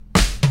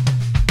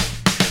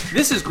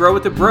This is Grow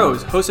with the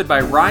Bros, hosted by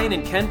Ryan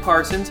and Ken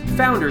Parsons,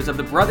 founders of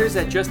the Brothers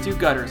That Just Do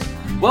Gutters.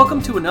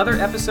 Welcome to another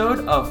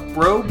episode of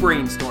Bro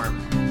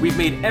Brainstorm. We've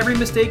made every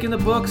mistake in the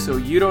book so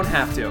you don't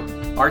have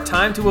to. Our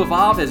time to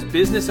evolve as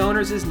business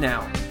owners is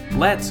now.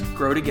 Let's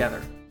grow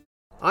together.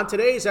 On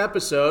today's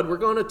episode, we're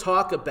going to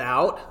talk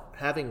about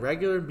having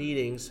regular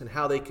meetings and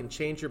how they can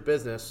change your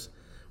business.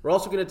 We're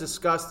also going to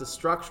discuss the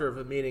structure of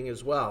a meeting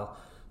as well.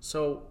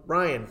 So,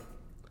 Ryan,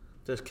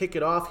 to kick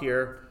it off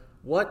here,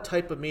 what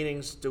type of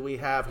meetings do we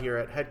have here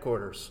at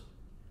headquarters?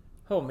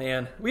 Oh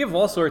man, we have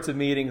all sorts of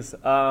meetings.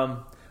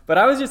 But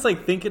I was just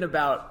thinking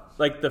about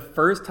the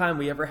first time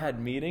we ever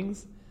had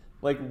meetings,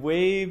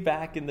 way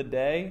back in the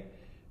day,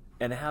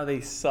 and how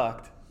they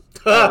sucked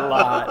a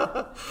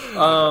lot.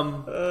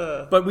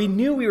 But we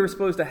knew we were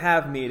supposed to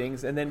have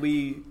meetings, and then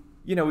we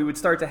would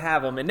start to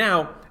have them.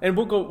 And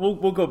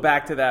we'll go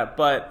back to that.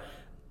 But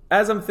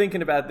as I'm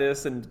thinking about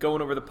this and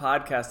going over the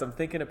podcast, I'm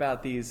thinking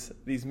about these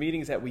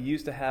meetings that we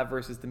used to have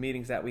versus the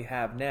meetings that we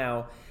have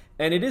now.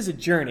 And it is a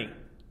journey.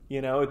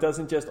 It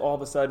doesn't just all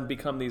of a sudden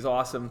become these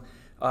awesome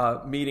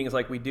meetings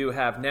like we do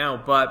have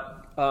now.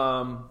 But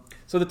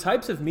so the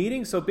types of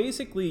meetings, so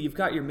basically you've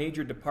got your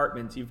major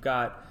departments. You've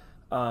got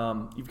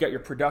your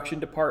production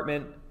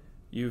department,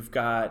 you've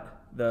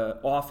got the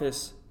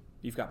office,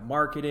 you've got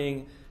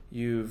marketing,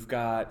 you've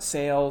got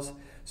sales.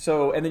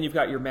 So, and then you've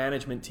got your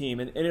management team,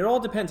 and it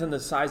all depends on the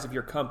size of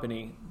your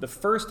company. The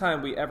first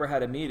time we ever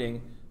had a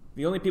meeting,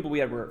 the only people we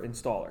had were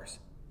installers.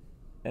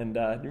 And do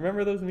you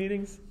remember those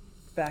meetings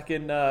back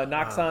in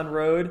Knoxon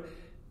Road?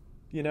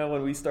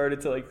 When we started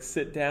to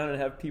sit down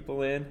and have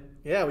people in.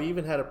 Yeah, we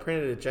even had a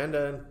printed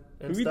agenda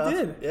and stuff. We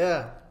did.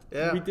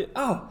 Yeah. We did.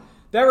 Oh,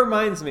 that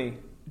reminds me.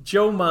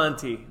 Joe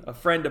Monty, a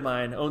friend of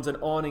mine, owns an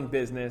awning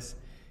business.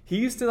 He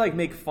used to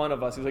make fun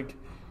of us. He was like,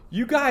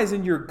 "You guys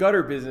in your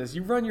gutter business,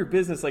 you run your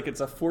business like it's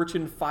a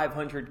Fortune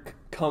 500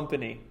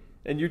 company,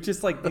 and you're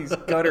just these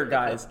gutter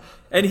guys."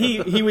 And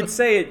he would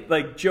say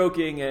it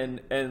joking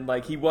and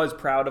he was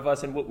proud of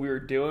us and what we were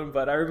doing.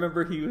 But I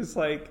remember he was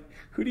like,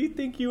 "Who do you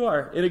think you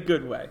are?" In a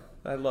good way.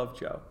 I love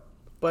Joe.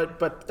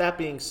 But that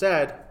being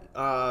said,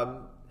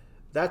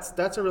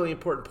 that's a really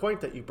important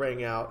point that you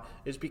bring out,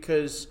 is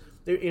because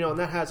and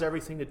that has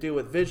everything to do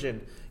with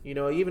vision.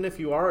 Even if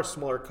you are a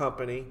smaller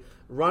company,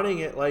 running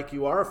it like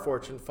you are a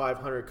Fortune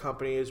 500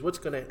 company is what's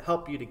going to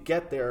help you to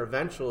get there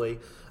eventually.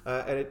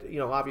 And it,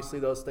 obviously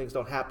those things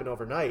don't happen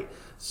overnight.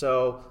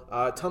 So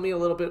tell me a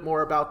little bit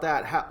more about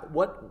that.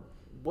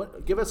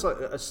 What give us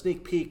a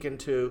sneak peek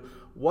into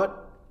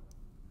what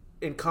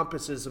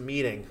encompasses a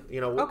meeting.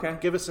 Okay.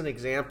 Give us an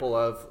example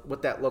of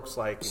what that looks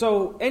like.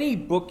 So any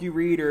book you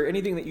read or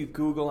anything that you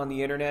Google on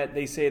the internet,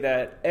 they say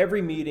that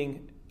every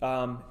meeting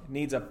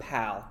needs a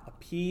PAL, a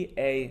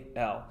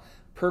P-A-L,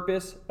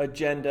 purpose,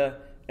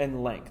 agenda,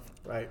 and length.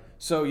 Right.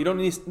 So you don't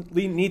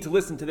need to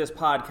listen to this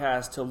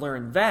podcast to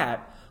learn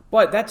that,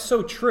 but that's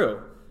so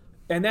true.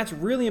 And that's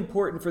really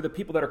important for the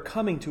people that are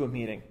coming to a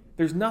meeting.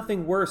 There's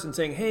nothing worse than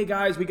saying, "Hey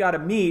guys, we got to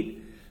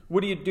meet.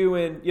 What are you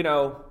doing,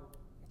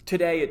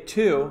 today at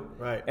 2?"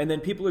 Right. And then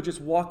people are just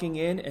walking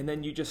in, and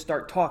then you just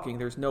start talking.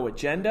 There's no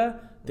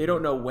agenda. They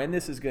don't know when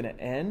this is going to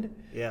end.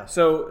 Yeah.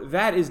 So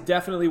that is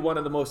definitely one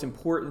of the most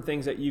important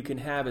things that you can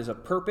have is a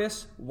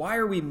purpose. Why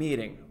are we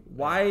meeting?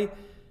 Why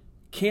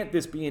can't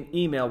this be an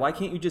email? Why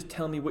can't you just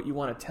tell me what you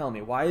want to tell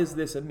me? Why is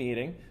this a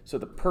meeting? So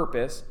the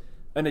purpose,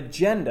 an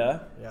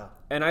agenda. Yeah.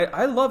 And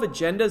I love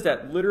agendas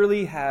that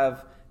literally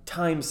have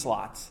time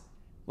slots.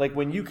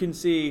 When you can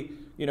see,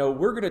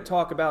 we're going to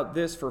talk about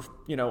this for,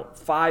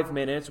 5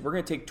 minutes. We're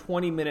going to take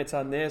 20 minutes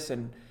on this.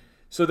 And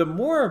so the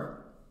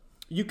more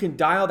you can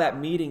dial that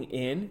meeting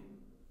in,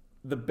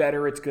 the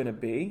better it's going to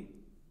be.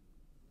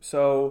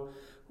 So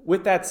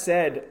with that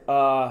said,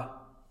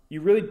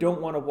 you really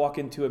don't want to walk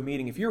into a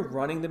meeting. If you're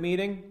running the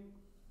meeting,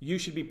 you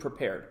should be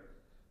prepared.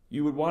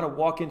 You would want to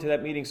walk into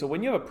that meeting. So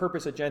when you have a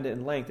purpose, agenda,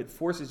 and length, it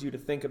forces you to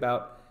think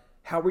about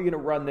how are we going to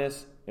run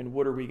this and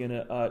what are we going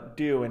to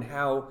do and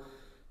how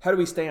do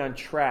we stay on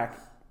track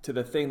to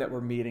the thing that we're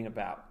meeting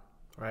about.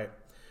 Right.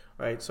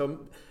 So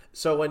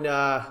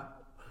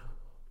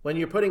when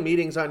you're putting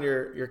meetings on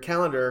your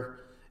calendar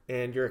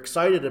and you're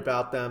excited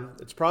about them,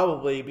 it's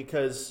probably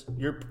because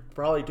you're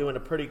probably doing a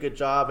pretty good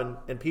job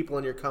and people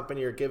in your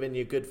company are giving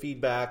you good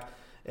feedback.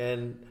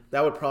 And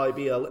that would probably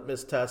be a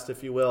litmus test,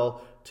 if you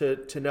will,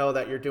 to know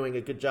that you're doing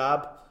a good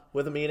job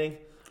with a meeting.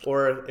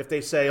 Or if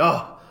they say,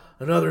 "Oh,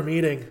 another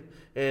meeting,"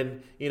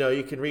 and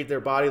you can read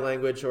their body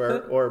language,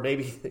 or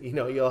maybe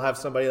you'll have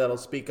somebody that'll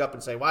speak up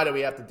and say, "Why do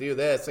we have to do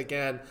this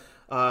again?"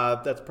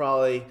 That's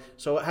probably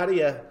so. How do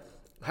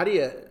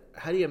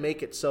you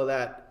make it so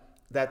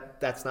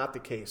that's not the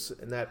case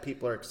and that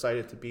people are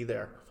excited to be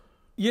there?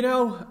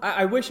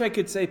 I wish I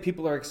could say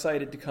people are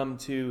excited to come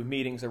to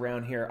meetings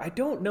around here. I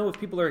don't know if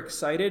people are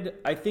excited.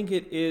 I think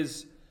it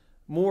is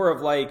more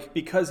of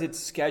because it's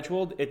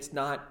scheduled, it's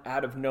not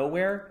out of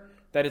nowhere,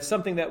 that it's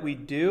something that we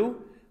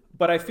do.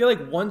 But I feel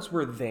like once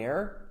we're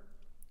there,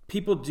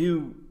 people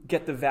do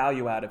get the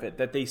value out of it,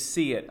 that they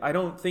see it. I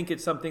don't think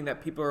it's something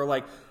that people are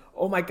like,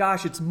 oh my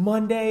gosh, it's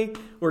Monday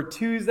or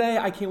Tuesday.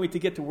 I can't wait to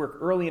get to work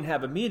early and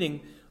have a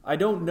meeting. I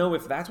don't know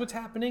if that's what's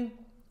happening.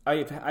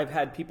 I've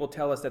had people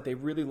tell us that they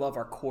really love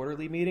our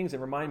quarterly meetings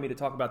and remind me to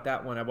talk about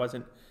that one. I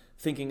wasn't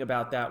thinking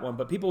about that one,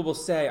 but people will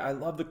say, I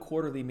love the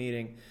quarterly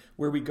meeting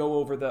where we go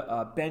over the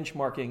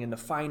benchmarking and the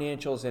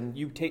financials and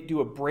you do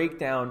a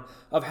breakdown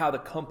of how the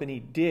company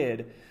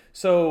did.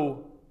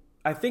 So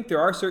I think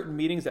there are certain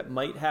meetings that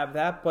might have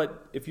that,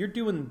 but if you're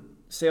doing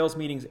sales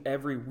meetings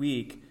every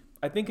week,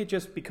 I think it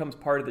just becomes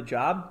part of the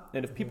job.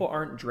 And if people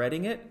aren't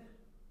dreading it,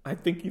 I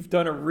think you've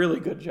done a really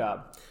good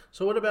job.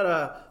 So what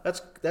about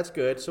that's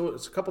good. So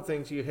it's a couple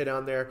things you hit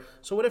on there.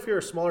 So what if you're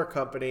a smaller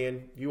company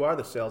and you are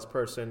the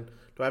salesperson?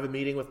 Do I have a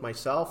meeting with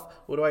myself?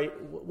 What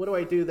do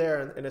I do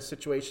there in a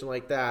situation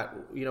like that?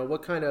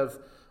 What kind of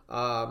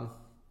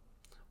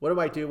what do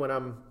I do when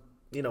I'm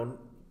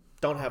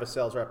don't have a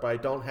sales rep, but I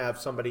don't have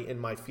somebody in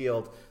my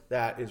field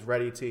that is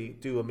ready to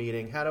do a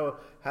meeting? How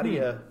do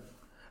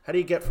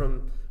you get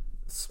from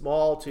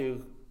small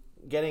to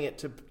getting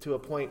it to a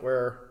point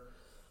where?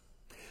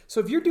 So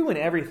if you're doing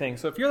everything,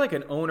 so if you're like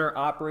an owner,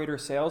 operator,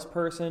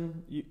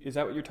 salesperson, is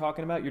that what you're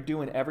talking about? You're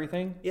doing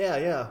everything?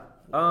 Yeah.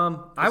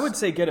 I would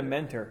say get a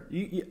mentor.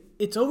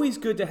 It's always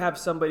good to have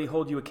somebody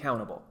hold you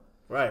accountable.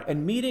 Right.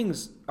 And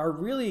meetings are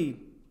really,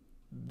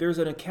 there's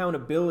an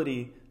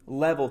accountability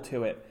level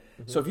to it.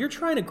 So if you're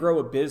trying to grow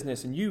a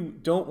business and you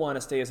don't want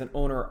to stay as an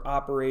owner,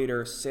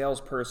 operator,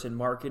 salesperson,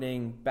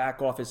 marketing,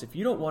 back office, if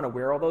you don't want to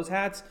wear all those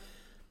hats,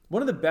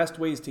 one of the best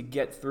ways to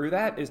get through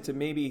that is to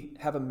maybe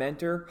have a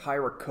mentor,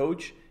 hire a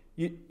coach,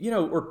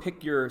 or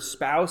pick your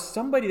spouse,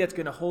 somebody that's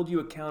going to hold you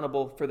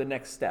accountable for the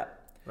next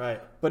step.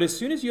 Right. But as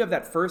soon as you have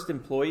that first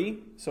employee,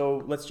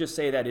 so let's just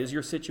say that is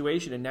your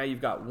situation and now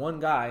you've got one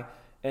guy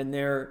and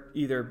they're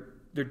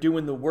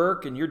doing the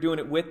work and you're doing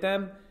it with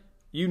them,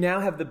 you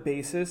now have the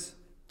basis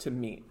to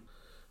meet.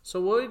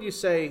 So what would you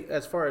say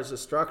as far as the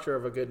structure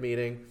of a good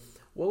meeting?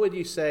 What would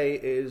you say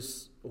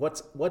is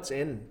what's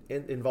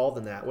involved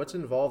in that? What's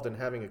involved in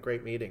having a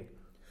great meeting?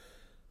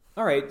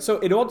 All right. So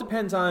it all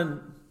depends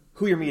on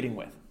who you're meeting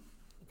with.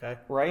 Okay.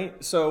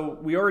 Right? So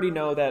we already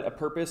know that a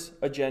purpose,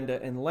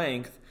 agenda, and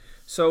length.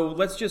 So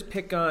let's just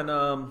pick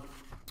on,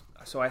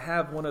 so I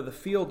have one of the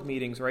field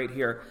meetings right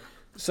here.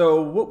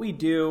 So what we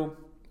do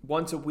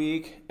once a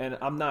week, and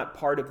I'm not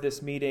part of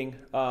this meeting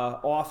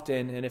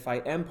often, and if I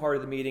am part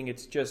of the meeting,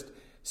 it's just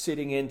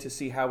sitting in to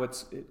see how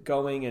it's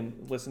going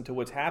and listen to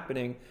what's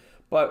happening.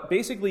 But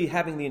basically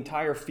having the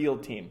entire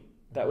field team.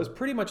 That was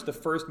pretty much the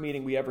first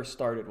meeting we ever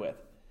started with.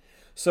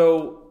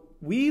 So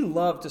we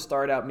love to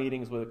start out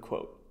meetings with a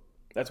quote.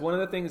 That's one of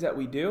the things that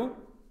we do.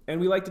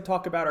 And we like to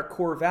talk about our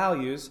core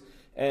values.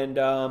 And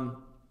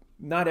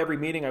not every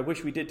meeting. I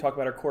wish we did talk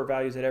about our core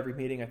values at every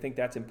meeting. I think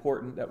that's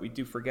important that we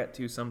do forget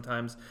to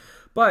sometimes.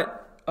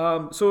 But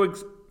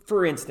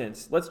for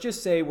instance, let's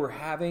just say we're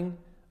having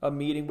a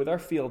meeting with our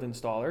field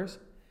installers.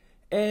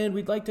 And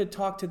we'd like to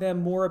talk to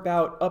them more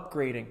about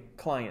upgrading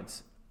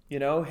clients.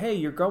 Hey,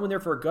 you're going there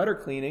for a gutter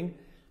cleaning.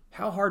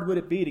 How hard would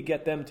it be to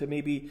get them to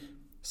maybe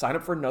sign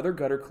up for another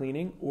gutter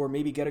cleaning or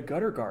maybe get a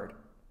gutter guard?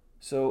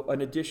 So an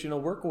additional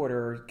work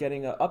order or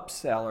getting an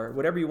upsell or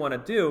whatever you want to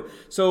do.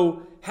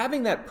 So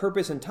having that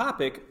purpose and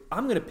topic,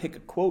 I'm going to pick a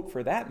quote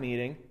for that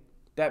meeting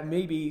that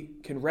maybe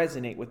can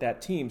resonate with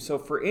that team. So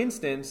for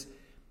instance,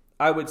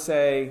 I would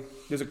say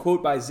there's a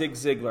quote by Zig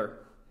Ziglar.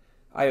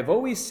 I have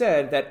always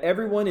said that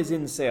everyone is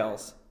in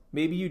sales.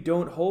 Maybe you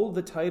don't hold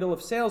the title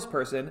of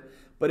salesperson,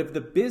 but if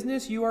the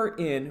business you are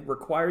in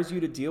requires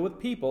you to deal with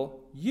people,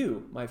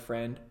 you, my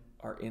friend,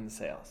 are in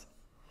sales.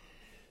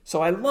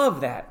 So I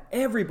love that.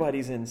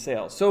 Everybody's in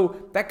sales.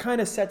 So that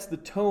kind of sets the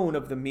tone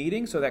of the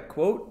meeting. So that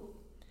quote,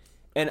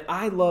 and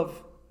I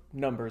love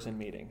numbers in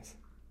meetings.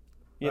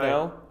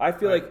 I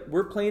feel like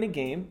we're playing a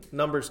game.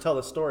 Numbers tell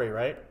the story,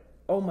 right?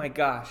 Oh my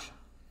gosh.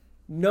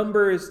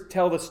 Numbers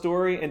tell the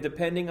story, and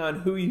depending on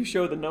who you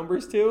show the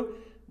numbers to,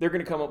 they're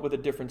going to come up with a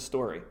different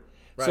story.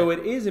 Right. So it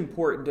is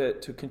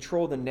important to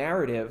control the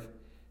narrative.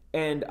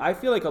 And I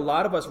feel like a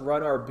lot of us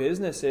run our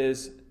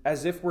businesses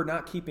as if we're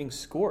not keeping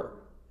score.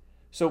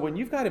 So when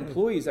you've got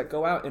employees that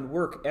go out and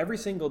work every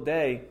single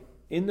day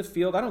in the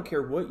field, I don't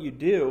care what you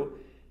do,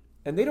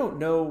 and they don't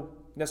know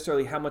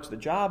necessarily how much the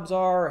jobs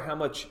are, or how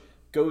much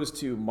goes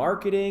to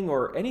marketing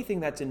or anything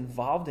that's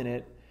involved in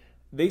it,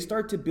 they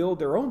start to build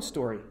their own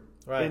story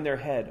in their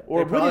head.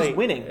 Or what is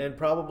winning? And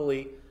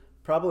probably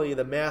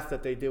the math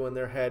that they do in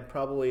their head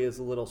probably is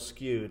a little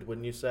skewed,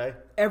 wouldn't you say?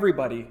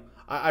 Everybody's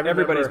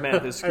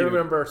math is skewed. I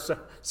remember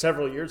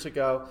several years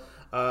ago,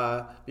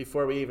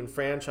 before we even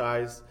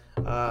franchised,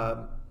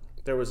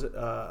 there was,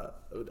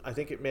 I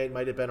think it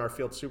might have been our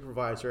field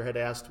supervisor had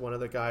asked one of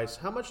the guys,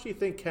 how much do you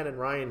think Ken and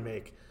Ryan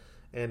make?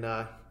 And he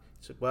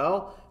said,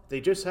 well, they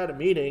just had a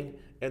meeting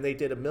and they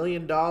did $1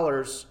 million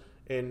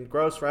in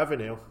gross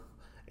revenue.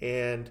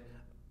 And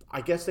I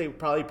guess they would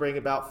probably bring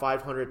about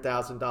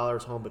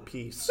 $500,000 home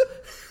apiece.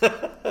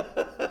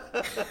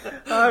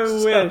 I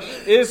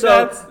wish.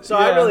 So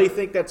I really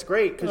think that's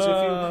great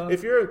because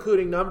if you're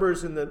including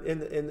numbers in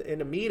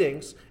the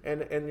meetings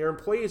and your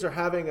employees are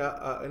having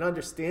an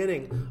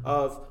understanding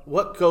of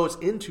what goes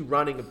into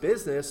running a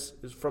business,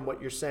 is from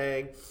what you're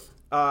saying,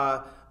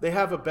 they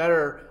have a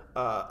better,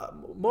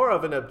 more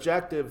of an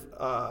objective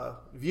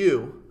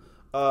view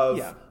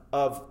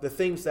of the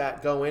things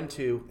that go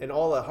into and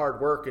all the hard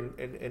work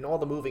and all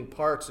the moving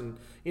parts and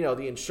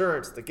the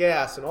insurance, the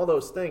gas, and all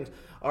those things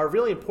are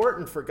really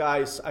important for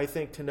guys, I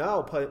think, to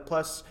know.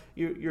 Plus,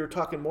 you're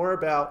talking more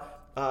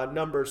about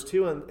numbers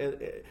too,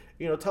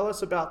 and tell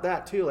us about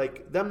that too.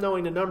 Like them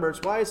knowing the numbers.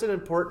 Why is it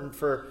important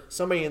for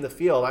somebody in the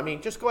field? I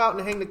mean, just go out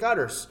and hang the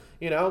gutters.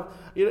 You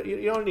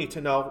don't need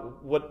to know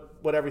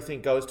what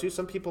everything goes to.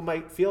 Some people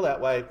might feel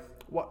that way.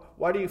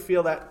 Why do you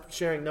feel that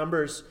sharing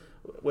numbers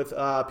with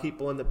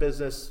people in the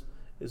business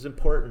is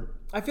important?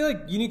 I feel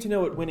like you need to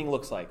know what winning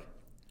looks like.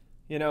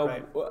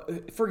 Right.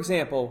 For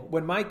example,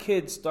 when my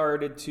kids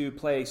started to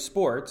play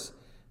sports,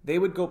 they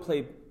would go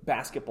play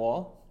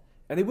basketball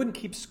and they wouldn't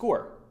keep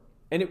score.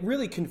 And it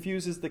really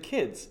confuses the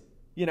kids,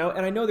 and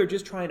I know they're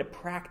just trying to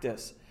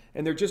practice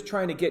and they're just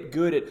trying to get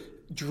good at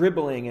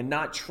dribbling and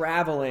not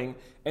traveling,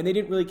 and they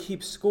didn't really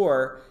keep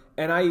score.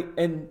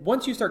 And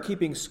once you start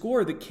keeping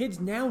score, the kids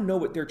now know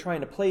what they're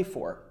trying to play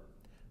for.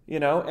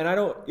 And I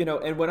don't,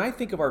 and when I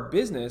think of our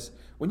business,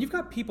 when you've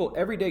got people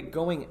every day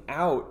going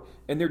out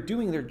and they're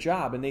doing their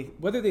job, and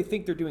whether they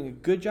think they're doing a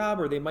good job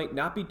or they might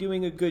not be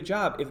doing a good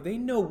job, if they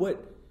know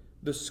what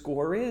the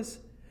score is.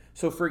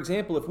 So for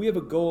example, if we have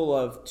a goal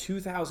of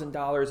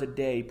 $2,000 a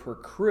day per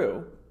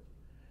crew,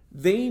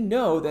 they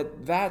know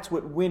that that's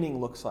what winning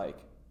looks like.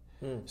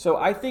 So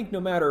I think no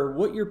matter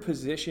what your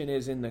position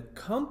is in the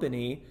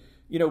company,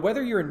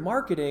 whether you're in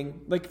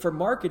marketing, like for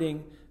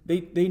marketing,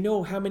 they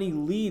know how many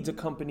leads a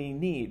company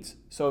needs.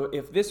 So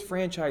if this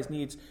franchise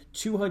needs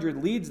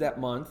 200 leads that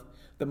month,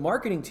 the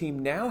marketing team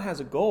now has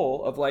a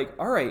goal of like,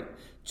 all right,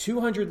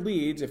 200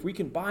 leads, if we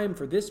can buy them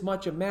for this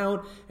much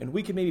amount and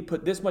we can maybe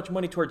put this much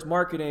money towards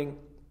marketing,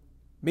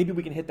 maybe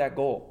we can hit that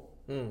goal.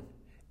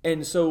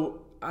 And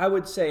so I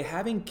would say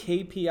having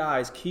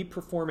KPIs, key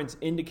performance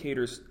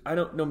indicators,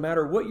 no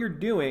matter what you're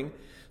doing.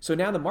 So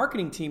now the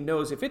marketing team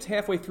knows if it's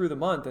halfway through the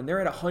month and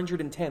they're at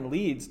 110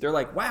 leads, they're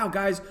like, wow,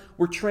 guys,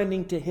 we're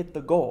trending to hit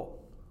the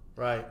goal.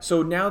 Right.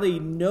 So now they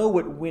know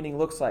what winning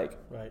looks like.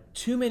 Right.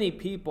 Too many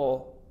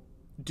people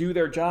do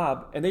their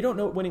job and they don't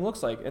know what winning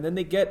looks like. And then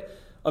they get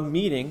a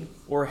meeting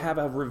or have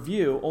a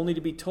review only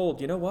to be told,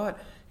 you know what,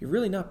 you're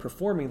really not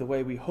performing the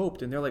way we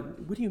hoped. And they're like,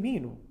 what do you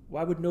mean?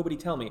 Why would nobody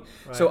tell me?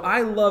 Right. So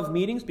I love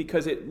meetings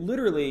because it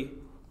literally...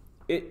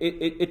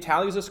 It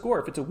tallies a score.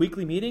 If it's a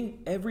weekly meeting,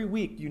 every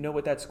week you know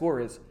what that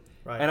score is.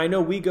 Right. And I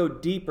know we go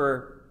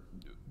deeper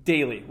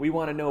daily. We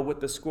want to know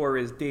what the score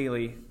is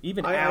daily,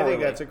 even hourly. I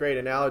think that's a great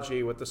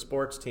analogy with the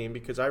sports team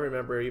because I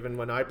remember even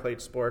when I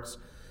played sports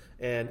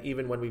and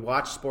even when we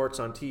watch sports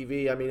on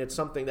TV, I mean, it's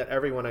something that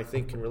everyone I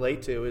think can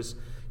relate to is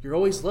you're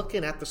always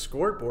looking at the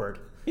scoreboard.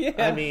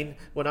 Yeah. I mean,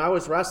 when I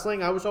was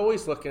wrestling, I was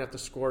always looking at the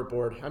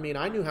scoreboard. I mean,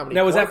 I knew how many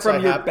Now, was that points from I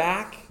your had.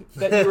 back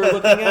that you were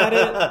looking at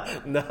it?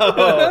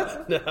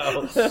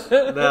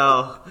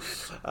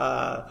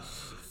 No.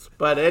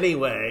 But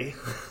anyway,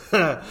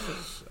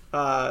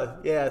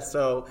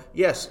 so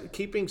yes,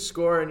 keeping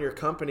score in your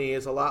company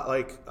is a lot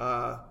like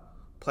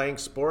playing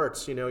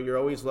sports. You're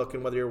always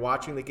looking, whether you're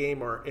watching the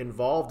game or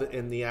involved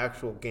in the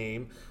actual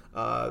game,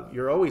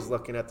 you're always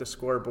looking at the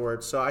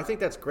scoreboard. So I think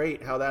that's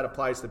great how that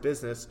applies to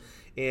business.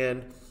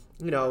 And,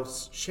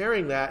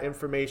 sharing that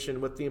information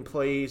with the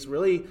employees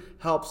really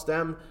helps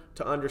them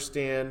to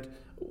understand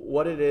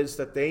what it is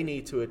that they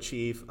need to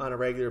achieve on a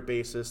regular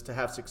basis to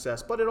have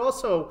success. But it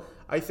also,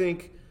 I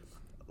think,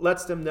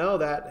 lets them know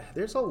that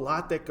there's a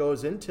lot that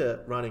goes into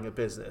running a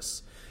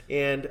business.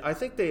 And I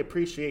think they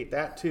appreciate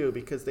that too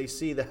because they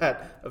see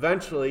that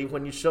eventually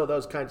when you show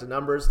those kinds of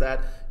numbers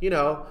that,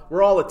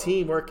 we're all a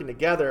team working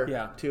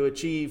together to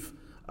achieve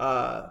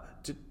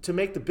to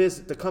make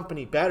the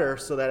company better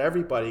so that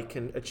everybody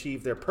can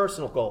achieve their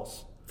personal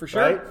goals. For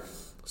sure. Right?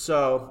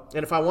 So,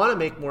 and if I want to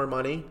make more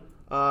money,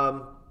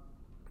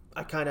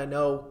 I kind of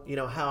know,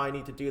 how I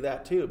need to do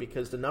that too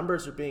because the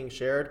numbers are being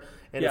shared.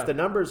 And if the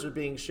numbers are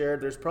being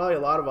shared, there's probably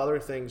a lot of other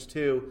things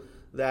too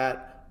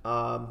that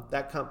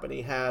that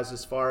company has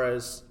as far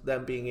as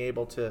them being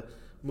able to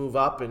move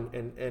up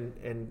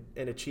and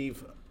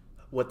achieve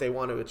what they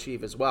want to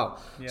achieve as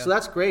well. Yeah. So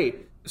that's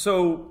great.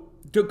 So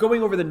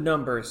going over the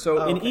numbers.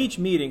 So in each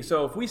meeting,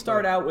 so if we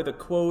start out with a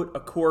quote, a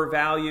core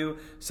value,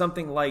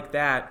 something like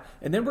that,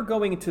 and then we're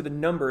going into the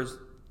numbers,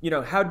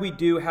 how'd we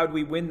do? How'd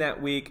we win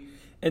that week?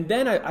 And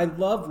then I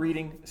love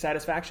reading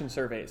satisfaction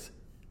surveys.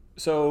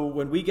 So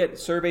when we get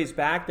surveys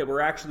back that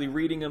we're actually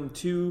reading them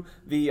to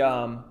the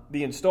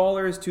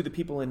installers, to the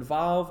people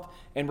involved,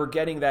 and we're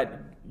getting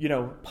that,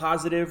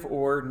 positive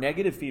or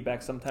negative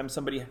feedback. Sometimes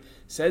somebody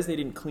says they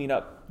didn't clean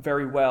up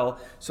very well.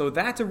 So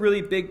that's a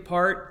really big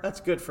part. That's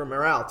good for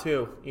morale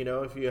too.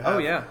 If you have, Oh,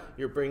 yeah.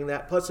 you're bringing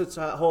that. Plus, it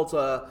holds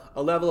a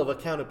level of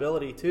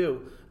accountability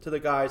too to the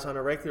guys on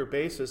a regular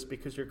basis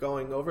because you're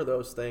going over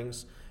those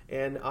things.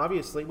 And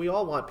obviously, we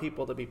all want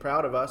people to be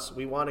proud of us.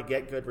 We want to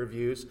get good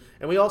reviews.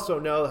 And we also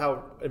know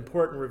how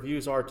important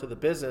reviews are to the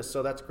business.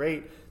 So that's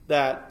great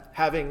that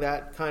having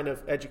that kind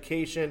of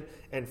education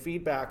and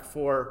feedback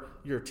for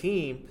your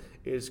team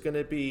is going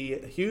to be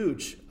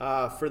huge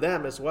for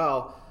them as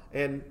well.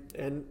 And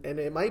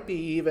it might be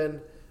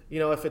even,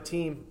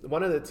 if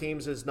one of the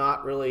teams is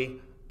not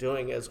really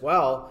doing as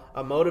well,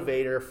 a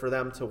motivator for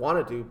them to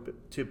want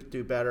to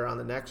do better on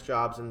the next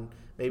jobs and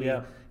maybe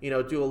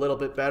do a little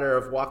bit better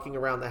of walking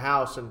around the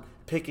house and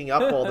picking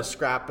up all the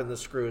scrap and the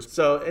screws.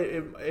 So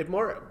it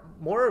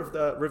more of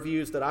the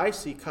reviews that I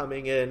see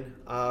coming in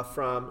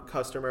from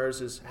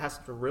customers has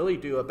to really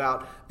do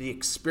about the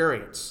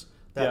experience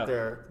that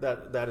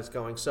that is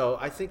going. So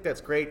I think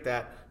that's great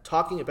that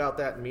talking about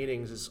that in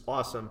meetings is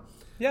awesome.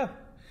 Yeah,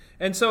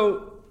 and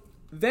so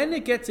then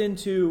it gets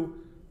into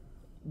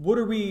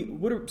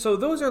so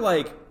those are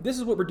like, this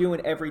is what we're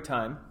doing every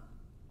time.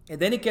 And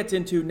then it gets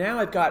into, now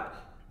I've got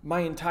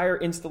my entire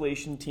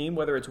installation team,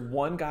 whether it's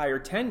 1 guy or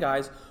 10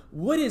 guys,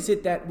 what is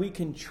it that we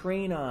can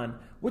train on?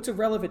 What's a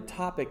relevant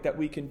topic that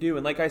we can do?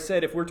 And like I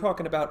said, if we're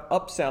talking about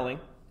upselling,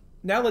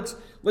 now let's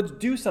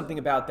do something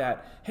about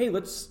that. Hey,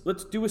 let's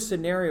do a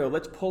scenario.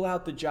 Let's pull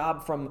out the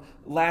job from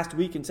last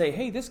week and say,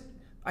 hey,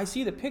 I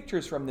see the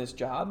pictures from this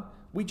job.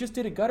 We just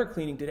did a gutter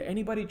cleaning. Did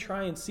anybody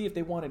try and see if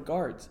they wanted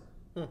guards?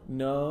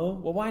 No.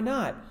 Well, why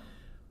not?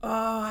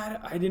 I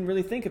didn't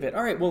really think of it.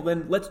 All right, well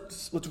then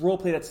let's role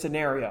play that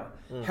scenario.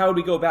 How would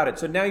we go about it?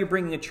 So now you're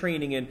bringing a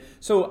training in.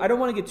 So I don't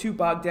want to get too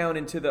bogged down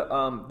into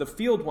the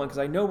field one because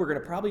I know we're going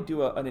to probably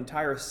do an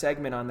entire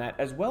segment on that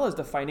as well as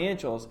the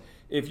financials.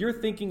 If you're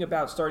thinking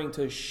about starting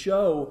to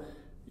show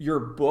your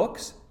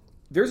books,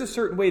 there's a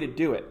certain way to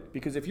do it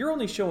because if you're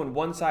only showing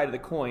one side of the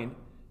coin,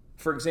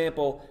 for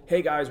example,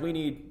 hey guys, we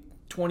need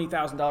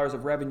 $20,000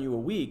 of revenue a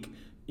week.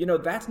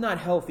 That's not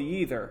healthy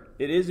either.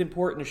 It is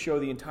important to show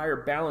the entire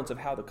balance of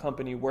how the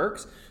company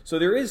works. So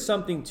there is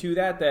something to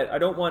that I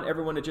don't want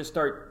everyone to just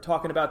start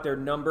talking about their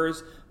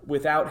numbers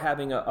without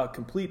having a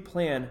complete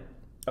plan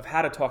of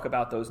how to talk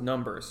about those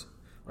numbers.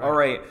 Right. All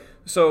right.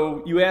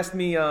 So you asked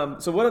me,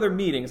 so what other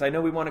meetings? I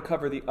know we want to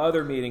cover the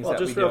other meetings that we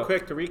do. Well, just real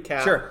quick to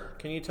recap. Sure.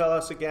 Can you tell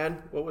us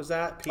again, what was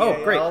that? PAL?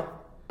 Oh, great.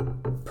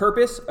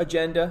 Purpose,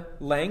 agenda,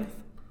 length.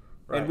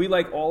 Right. And we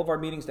like all of our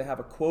meetings to have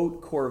a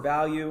quote, core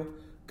value,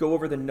 go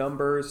over the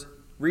numbers,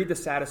 read the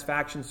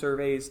satisfaction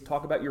surveys,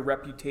 talk about your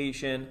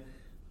reputation,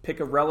 pick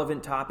a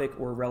relevant topic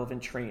or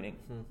relevant training.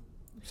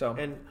 So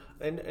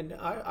and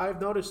I've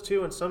noticed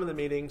too in some of the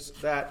meetings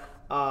that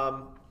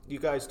you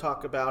guys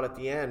talk about at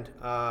the end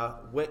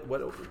what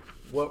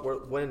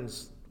were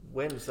wins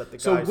that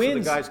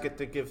the guys get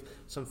to give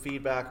some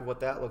feedback of what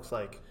that looks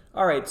like.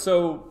 All right,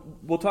 so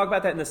we'll talk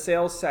about that in the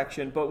sales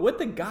section. But what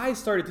the guys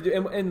started to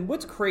do, and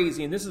what's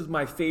crazy, and this is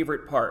my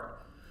favorite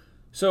part.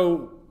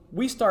 So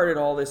we started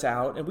all this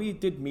out, and we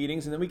did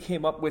meetings, and then we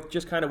came up with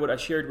just kind of what I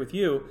shared with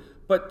you.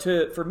 But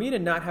for me to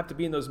not have to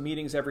be in those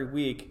meetings every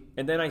week,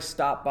 and then I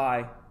stop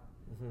by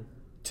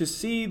to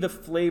see the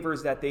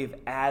flavors that they've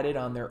added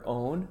on their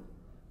own,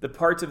 the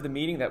parts of the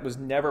meeting that was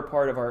never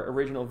part of our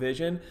original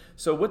vision.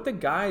 So what the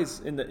guys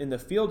in the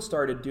field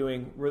started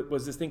doing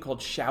was this thing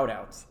called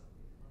shout-outs.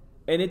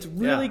 And it's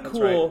really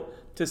cool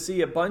to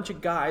see a bunch of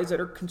guys that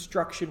are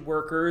construction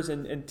workers,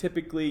 and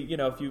typically,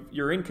 if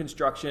you're in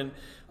construction,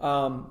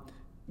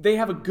 they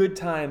have a good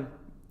time,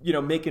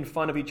 making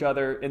fun of each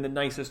other in the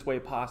nicest way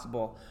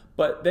possible.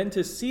 But then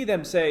to see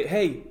them say,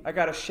 hey, I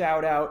got a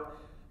shout out,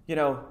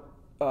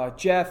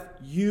 Jeff,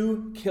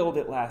 you killed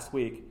it last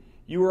week.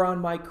 You were on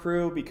my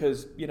crew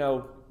because,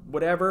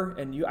 whatever,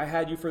 and I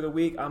had you for the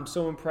week. I'm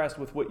so impressed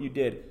with what you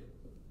did.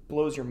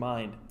 Blows your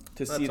mind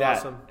to see that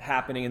awesome.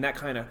 Happening and that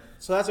kind of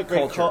So that's a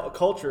great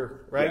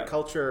culture, right? Yeah.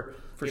 Culture.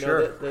 For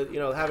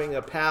sure. Having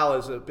a PAL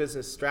as a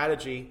business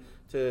strategy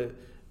to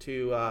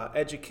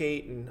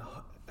educate and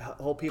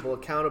hold people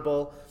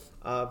accountable,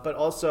 but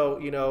also,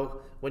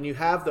 when you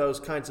have those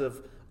kinds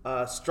of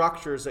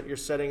structures that you're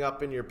setting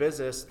up in your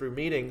business through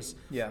meetings,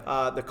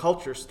 the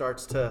culture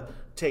starts to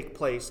take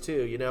place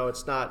too.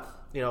 It's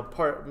not,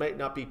 might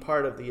not be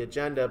part of the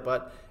agenda,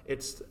 but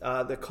it's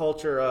the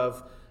culture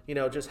of,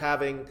 just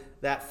having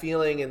that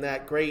feeling and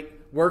that great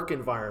work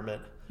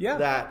environment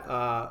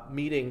that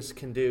meetings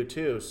can do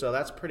too. So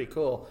that's pretty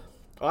cool.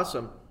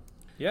 Awesome.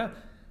 Yeah.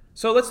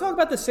 So let's talk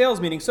about the sales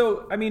meeting.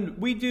 So,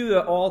 we do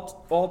the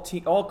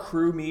all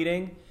crew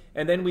meeting,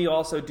 and then we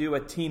also do a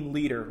team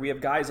leader. We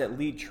have guys that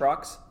lead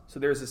trucks, so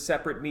there's a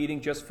separate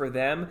meeting just for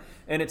them,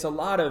 and it's a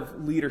lot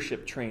of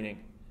leadership training.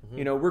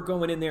 We're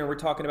going in there and we're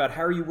talking about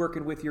how are you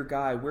working with your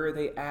guy? Where are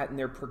they at in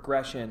their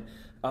progression?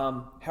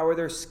 How are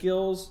their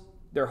skills,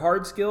 their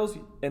hard skills,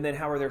 and then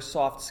how are their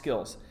soft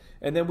skills?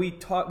 And then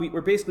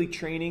we're basically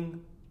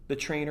training the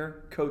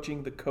trainer,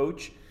 coaching the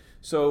coach.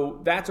 So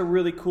that's a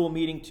really cool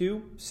meeting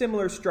too.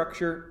 Similar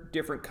structure,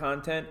 different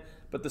content.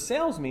 But the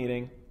sales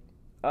meeting,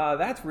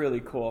 that's really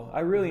cool.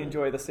 I really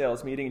enjoy the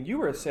sales meeting. And you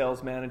were a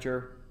sales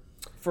manager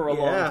for a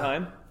long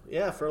time.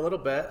 Yeah, for a little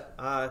bit.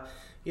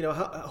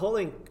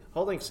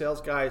 Holding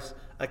sales guys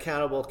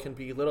accountable can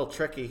be a little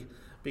tricky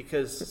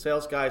because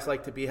sales guys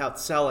like to be out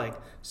selling.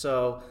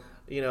 So,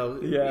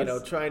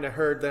 trying to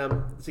herd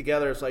them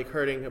together is like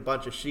herding a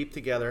bunch of sheep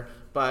together.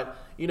 But,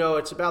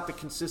 it's about the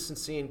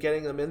consistency and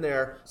getting them in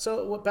there.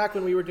 So back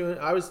when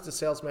I was the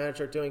sales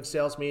manager doing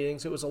sales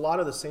meetings. It was a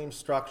lot of the same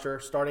structure,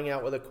 starting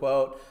out with a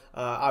quote,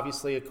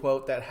 obviously a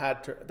quote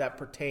that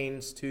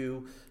pertains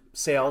to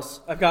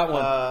sales. I've got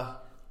one.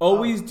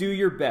 Always do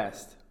your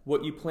best.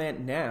 What you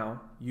plant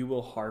now, you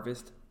will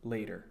harvest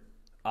later.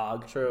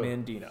 Og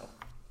Mandino.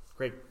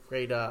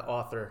 Great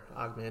author,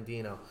 Og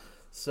Mandino.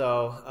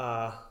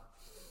 So,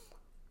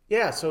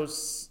 so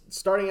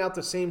starting out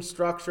the same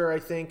structure, I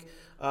think,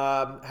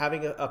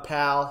 having a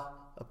PAL,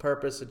 a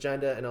purpose,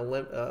 agenda, and a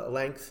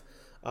length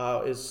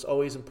is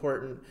always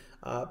important.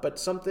 But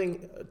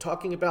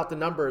talking about the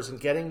numbers and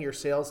getting your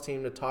sales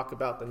team to talk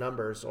about the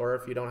numbers, or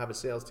if you don't have a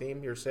sales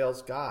team, your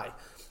sales guy.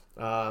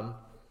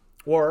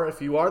 Or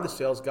if you are the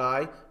sales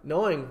guy,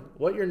 knowing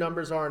what your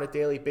numbers are on a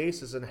daily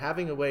basis and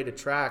having a way to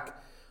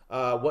track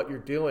what you're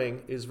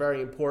doing is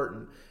very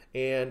important.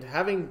 And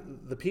having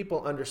the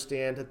people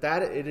understand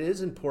that it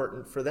is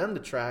important for them to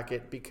track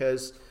it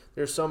because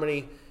there's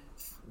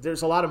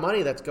a lot of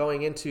money that's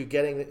going into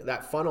getting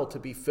that funnel to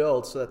be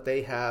filled so that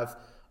they have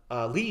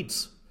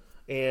leads.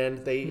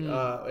 And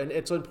and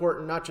it's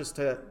important not just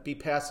to be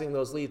passing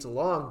those leads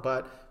along,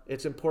 but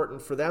it's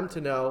important for them to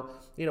know,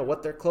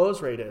 what their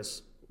close rate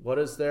is. What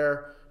is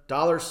their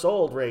dollars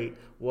sold rate?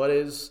 What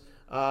is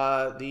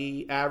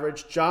the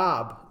average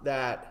job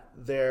that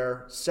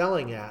they're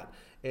selling at?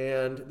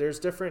 And there's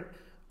different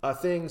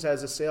things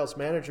as a sales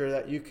manager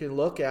that you can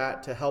look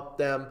at to help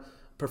them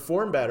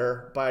perform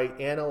better by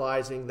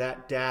analyzing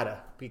that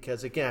data.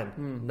 Because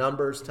again,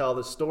 numbers tell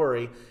the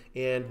story.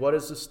 And what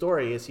is the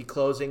story? Is he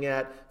closing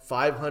at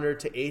 $500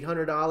 to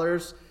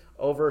 $800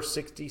 over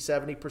 60,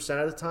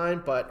 70% of the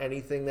time? But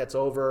anything that's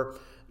over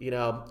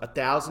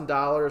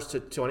 $1,000 to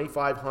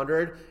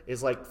 $2,500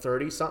 is like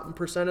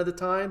 30-something% of the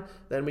time,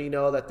 then we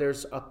know that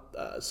there's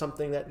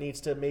something that needs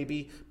to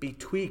maybe be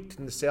tweaked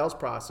in the sales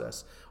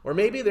process. Or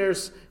maybe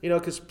there's,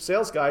 because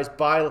sales guys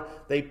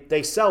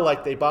they sell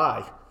like they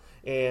buy.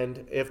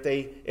 And if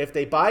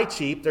they buy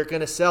cheap, they're going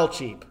to sell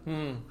cheap.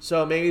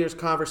 So maybe there's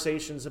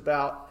conversations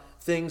about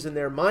things in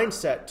their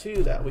mindset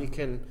too that we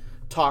can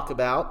talk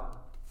about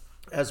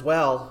as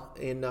well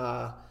in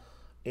that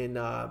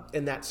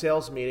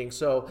sales meeting.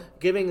 So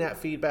giving that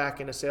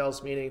feedback in a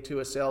sales meeting to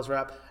a sales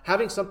rep,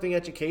 having something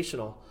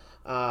educational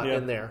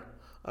in there,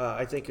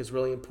 I think is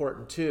really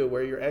important too,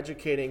 where you're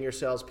educating your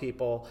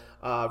salespeople,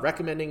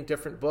 recommending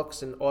different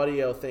books and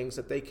audio things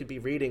that they could be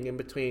reading in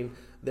between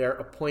their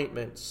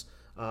appointments.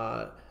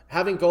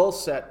 Having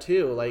goals set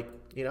too, like,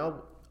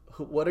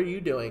 what are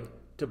you doing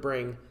to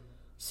bring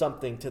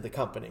something to the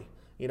company?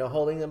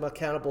 Holding them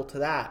accountable to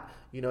that.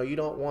 You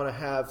don't want to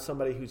have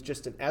somebody who's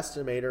just an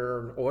estimator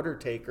or an order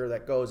taker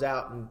that goes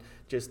out and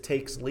just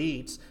takes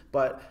leads,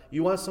 but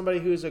you want somebody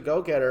who's a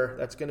go-getter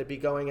that's going to be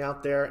going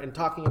out there and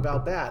talking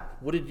about that.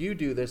 What did you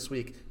do this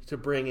week to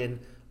bring in,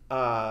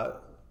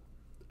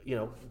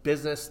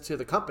 business to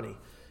the company?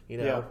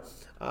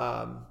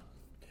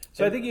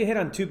 So I think you hit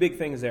on two big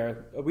things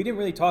there. We didn't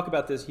really talk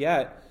about this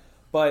yet,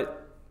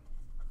 but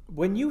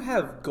when you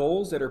have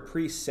goals that are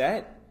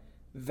preset,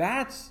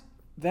 that's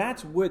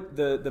what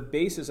the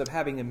basis of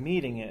having a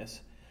meeting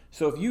is.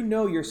 So if you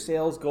know your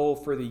sales goal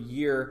for the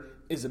year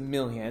is $1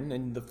 million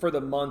and for the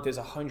month is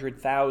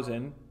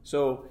 100,000,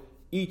 so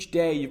each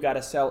day you've got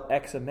to sell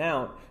X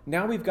amount.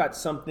 Now we've got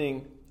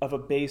something of a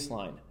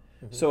baseline.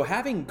 So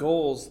having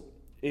goals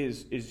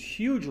is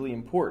hugely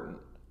important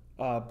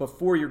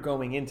before you're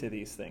going into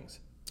these things,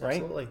 right?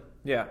 Absolutely.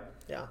 Yeah.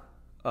 Yeah.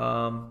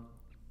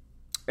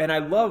 And I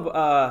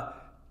love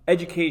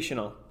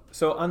educational.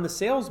 So on the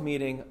sales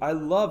meeting, I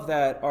love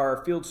that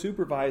our field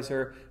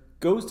supervisor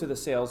goes to the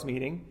sales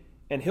meeting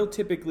and he'll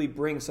typically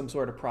bring some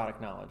sort of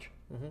product knowledge,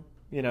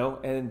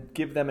 and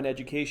give them an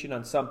education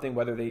on something,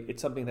 whether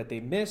it's something that they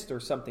missed or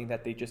something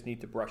that they just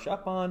need to brush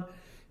up on.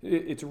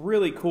 It's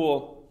really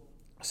cool.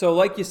 So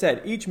like you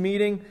said, each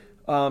meeting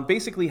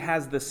basically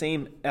has the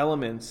same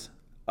elements.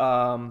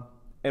 And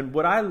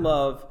what I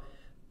love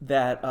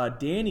that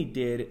Danny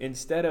did,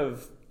 instead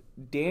of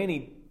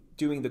Danny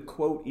doing the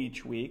quote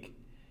each week,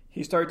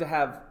 he started to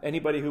have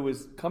anybody who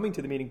was coming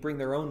to the meeting bring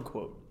their own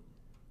quote.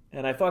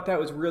 And I thought that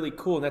was really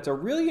cool. And that's a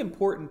really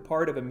important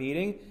part of a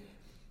meeting.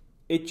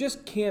 It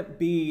just can't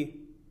be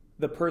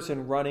the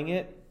person running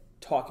it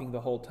talking the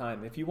whole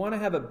time. If you want to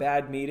have a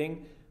bad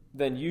meeting,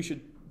 then you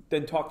should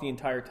then talk the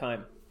entire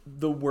time.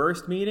 The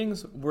worst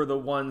meetings were the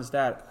ones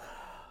that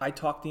I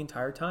talked the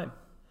entire time.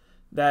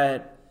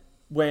 That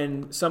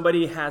when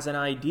somebody has an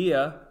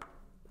idea,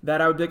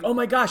 that I would be like, oh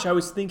my gosh, I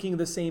was thinking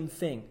the same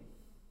thing.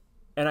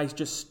 And I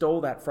just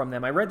stole that from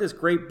them. I read this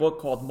great book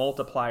called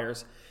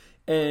Multipliers,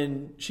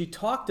 And she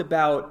talked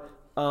about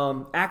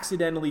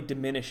accidentally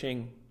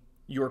diminishing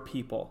your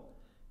people.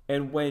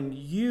 And when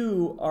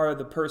you are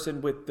the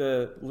person with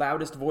the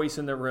loudest voice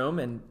in the room,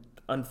 and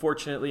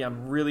unfortunately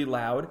I'm really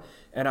loud,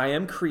 and I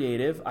am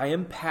creative, I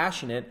am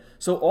passionate,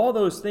 so all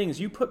those things,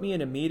 you put me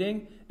in a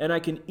meeting and I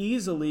can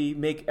easily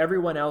make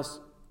everyone else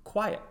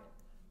quiet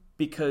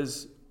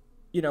because,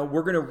 you know,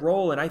 we're going to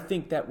roll. And I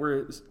think that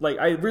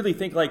I really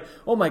think like,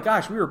 oh my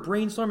gosh, we were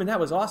brainstorming, that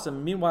was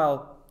awesome.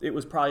 Meanwhile, it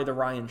was probably the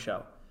Ryan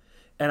show.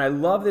 And I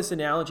love this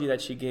analogy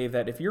that she gave,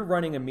 that if you're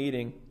running a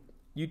meeting,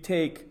 you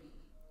take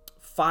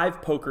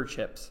 5 poker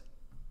chips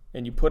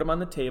and you put them on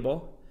the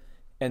table,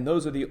 and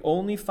those are the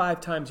only 5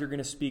 times you're going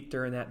to speak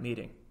during that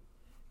meeting.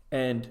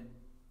 And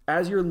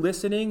as you're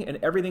listening and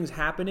everything's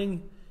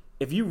happening,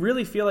 if you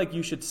really feel like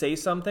you should say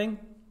something,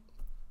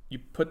 you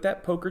put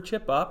that poker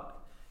chip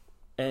up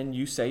and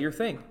you say your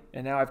thing.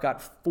 And now I've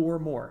got 4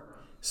 more.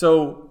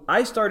 So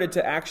I started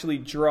to actually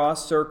draw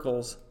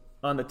circles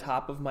on the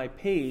top of my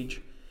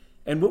page.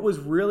 And what was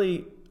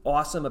really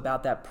awesome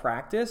about that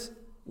practice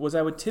was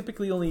I would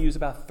typically only use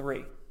about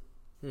 3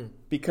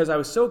 because I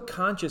was so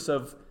conscious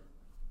of,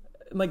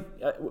 like,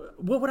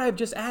 what would I have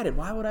just added?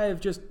 Why would I have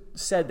just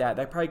said that?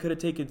 That probably could have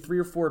taken 3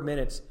 or 4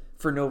 minutes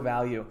for no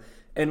value.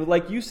 And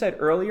like you said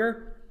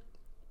earlier,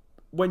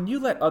 when you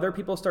let other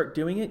people start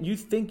doing it, you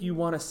think you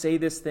want to say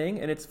this thing.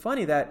 And it's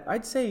funny that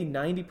I'd say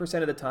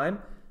 90% of the time,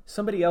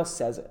 somebody else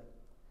says it.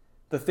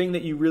 The thing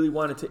that you really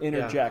wanted to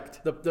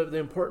interject. Yeah. The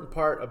important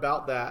part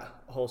about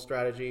that whole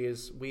strategy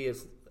is we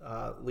as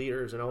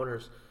leaders and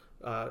owners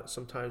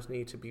sometimes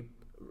need to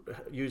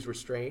use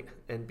restraint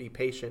and be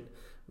patient,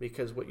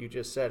 because what you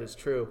just said is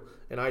true.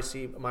 And I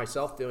see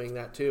myself doing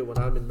that too when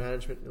I'm in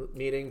management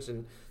meetings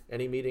and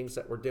any meetings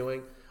that we're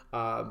doing.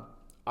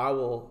 I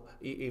will,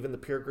 even the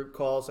peer group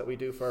calls that we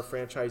do for our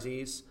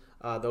franchisees,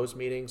 those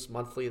meetings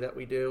monthly that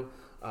we do,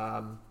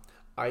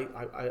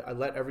 I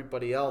let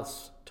everybody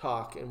else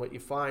talk. And what you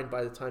find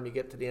by the time you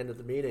get to the end of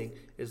the meeting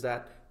is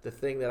that the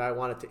thing that I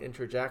wanted to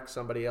interject,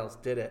 somebody else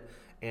did it.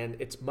 And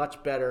it's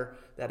much better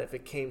that if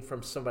it came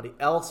from somebody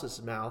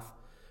else's mouth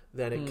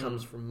than it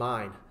comes from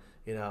mine.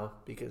 You know,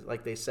 because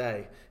like they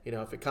say, you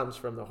know, if it comes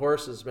from the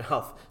horse's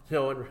mouth,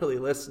 no one really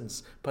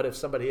listens. But if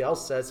somebody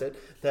else says it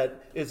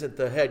that isn't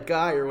the head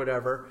guy or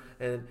whatever,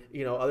 and,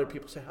 you know, other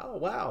people say, oh,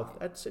 wow,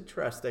 that's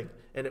interesting.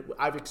 And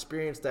I've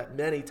experienced that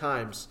many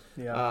times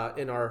in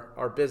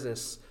our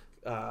business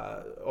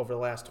over the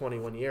last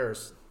 21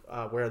 years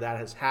where that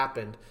has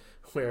happened,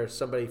 where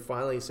somebody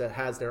finally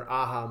has their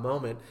aha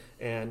moment,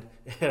 and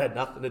it had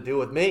nothing to do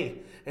with me.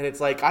 And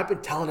it's like, I've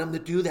been telling them to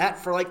do that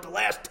for like the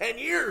last 10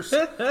 years.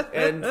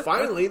 And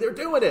finally they're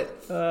doing it.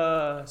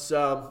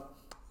 So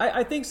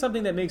I think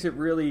something that makes it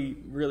really,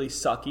 really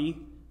sucky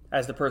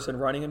as the person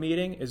running a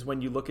meeting is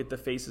when you look at the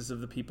faces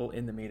of the people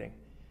in the meeting.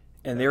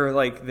 And they're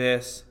like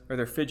this, or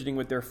they're fidgeting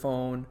with their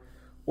phone,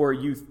 or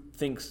you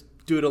think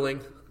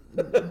doodling.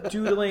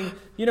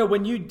 You know,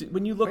 when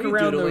you look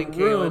around the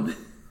room...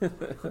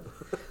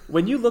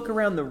 When you look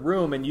around the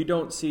room and you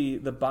don't see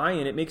the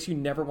buy-in, it makes you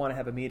never want to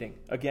have a meeting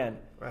again.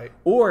 Right.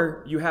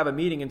 Or you have a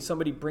meeting and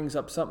somebody brings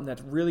up something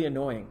that's really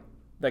annoying,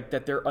 like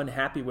that they're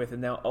unhappy with,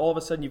 and now all of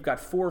a sudden you've got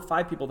 4 or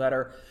 5 people that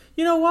are,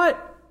 you know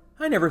what?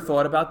 I never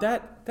thought about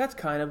that. That's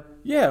kind of,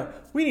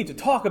 we need to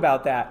talk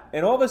about that.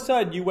 And all of a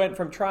sudden you went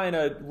from trying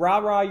to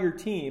rah-rah your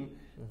team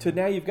to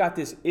now you've got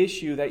this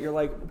issue that you're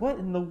like, what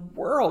in the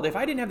world? If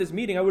I didn't have this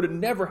meeting, I would have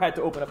never had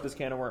to open up this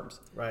can of worms.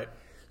 Right.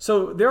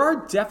 So there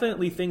are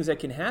definitely things that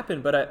can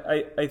happen, but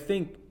I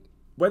think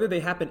whether they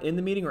happen in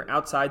the meeting or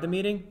outside the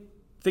meeting,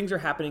 things are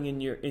happening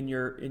in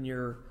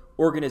your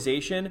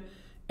organization.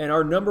 And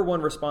our number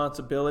one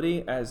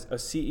responsibility as a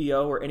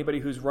CEO or anybody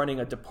who's running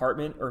a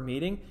department or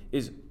meeting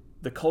is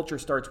the culture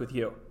starts with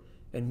you.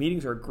 And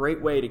meetings are a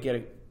great way to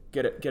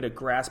get a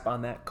grasp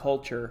on that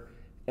culture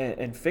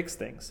and fix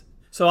things.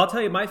 So I'll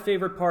tell you my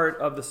favorite part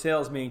of the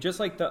sales meeting, just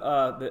like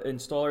the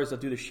installers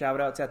that do the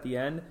shout outs at the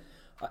end.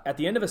 At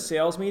the end of a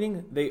sales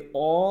meeting, they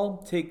all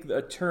take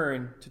a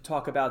turn to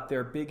talk about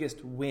their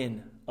biggest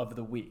win of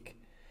the week.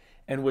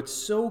 And what's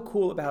so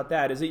cool about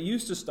that is it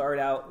used to start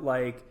out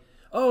like,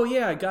 oh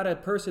yeah, I got a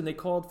person, they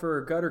called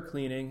for gutter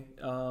cleaning,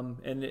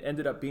 and it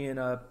ended up being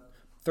a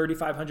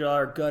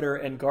 $3,500 gutter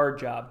and guard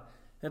job.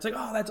 And it's like,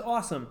 oh, that's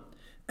awesome.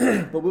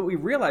 But what we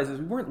realized is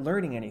we weren't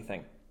learning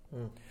anything.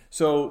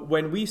 So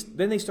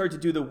then they start to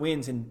do the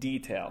wins in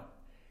detail.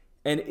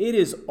 And it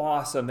is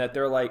awesome that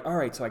they're like, all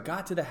right, so I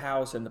got to the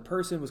house and the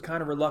person was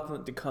kind of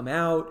reluctant to come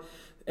out.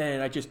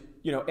 And I just,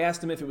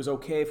 asked them if it was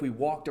okay if we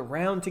walked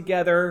around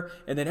together.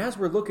 And then as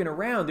we're looking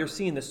around, they're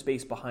seeing the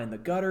space behind the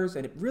gutters.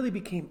 And it really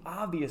became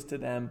obvious to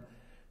them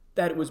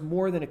that it was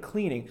more than a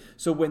cleaning.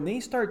 So when they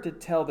start to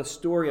tell the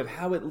story of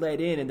how it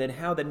led in and then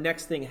how the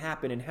next thing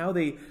happened and how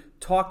they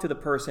talk to the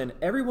person,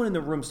 everyone in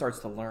the room starts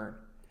to learn.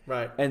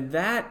 Right. And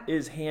that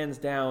is hands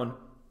down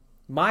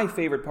my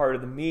favorite part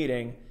of the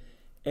meeting.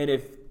 And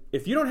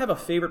if you don't have a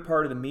favorite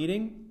part of the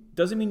meeting,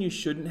 doesn't mean you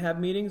shouldn't have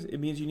meetings. It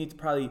means you need to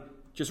probably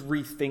just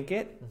rethink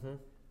it.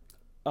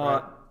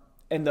 Right.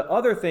 And the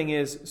other thing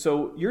is,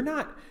 so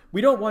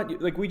we don't want you,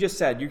 like we just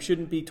said, you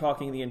shouldn't be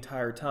talking the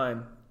entire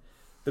time.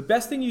 The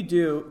best thing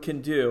you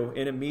can do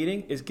in a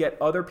meeting is get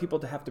other people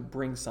to have to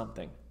bring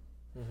something.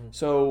 Mm-hmm.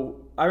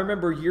 So I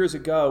remember years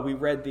ago, we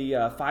read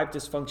the 5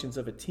 Dysfunctions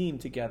of a Team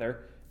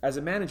together as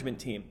a management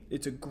team.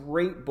 It's a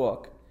great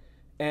book.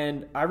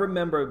 And I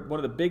remember one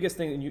of the biggest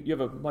things, and you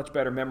have a much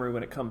better memory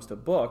when it comes to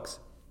books,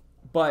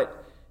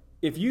 but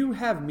if you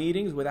have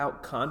meetings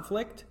without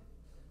conflict,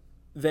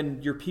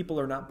 then your people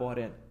are not bought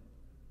in.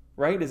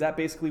 Right? Is that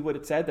basically what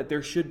it said? That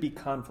there should be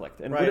conflict.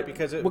 And right,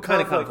 what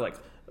kind of conflict?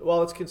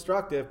 Well, it's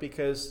constructive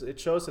because it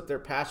shows that they're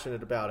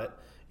passionate about it.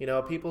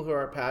 People who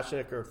aren't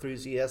passionate or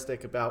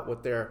enthusiastic about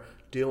what they're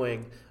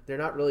doing, they're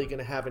not really going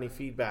to have any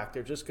feedback.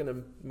 They're just going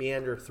to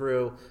meander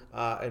through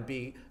and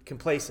be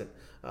complacent.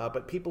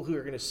 But people who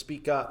are going to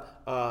speak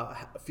up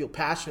feel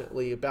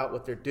passionately about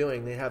what they're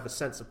doing. They have a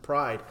sense of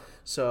pride.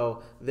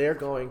 So they're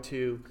going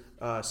to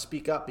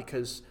speak up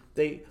because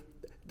the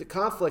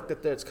conflict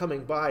that's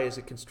coming by is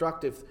a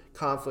constructive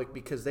conflict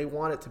because they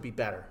want it to be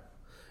better.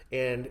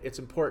 And it's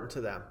important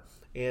to them.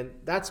 And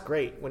that's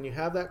great when you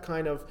have that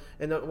kind of,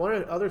 and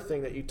one other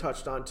thing that you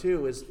touched on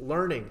too is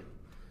learning.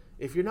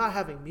 If you're not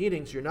having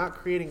meetings, you're not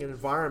creating an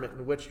environment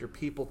in which your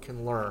people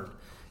can learn.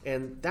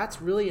 And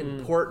that's really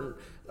important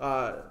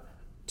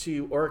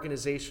to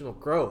organizational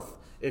growth.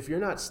 If you're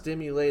not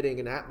stimulating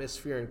an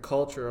atmosphere and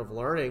culture of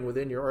learning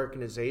within your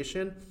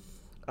organization,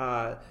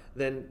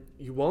 then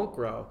you won't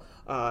grow.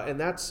 And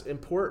that's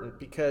important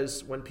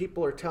because when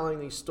people are telling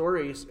these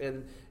stories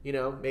and,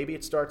 maybe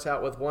it starts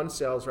out with one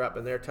sales rep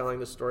and they're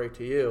telling the story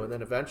to you. And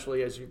then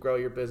eventually as you grow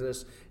your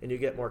business and you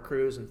get more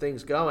crews and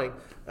things going,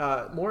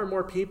 more and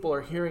more people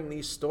are hearing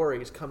these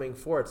stories coming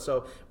forth.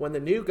 So when the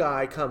new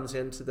guy comes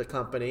into the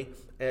company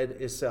and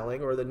is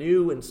selling, or the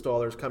new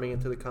installers coming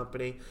into the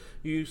company,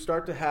 you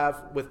start to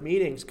have with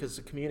meetings, because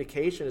the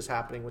communication is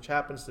happening, which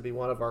happens to be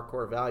one of our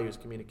core values,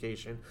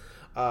 communication,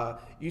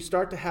 you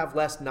start to have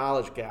less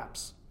knowledge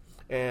gaps.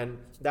 And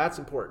that's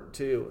important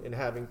too, in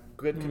having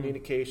good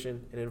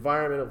communication. An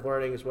environment of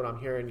learning is what I'm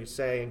hearing you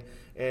saying.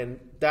 And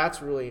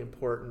that's really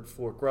important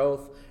for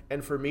growth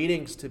and for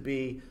meetings to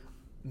be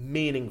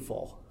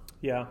meaningful.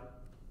 Yeah.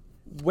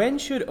 When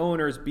should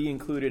owners be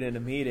included in a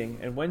meeting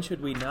and when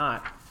should we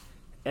not?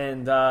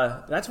 And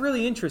that's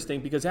really interesting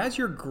because as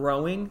you're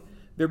growing,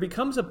 there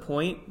becomes a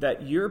point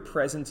that your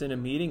presence in a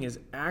meeting is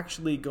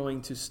actually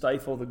going to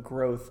stifle the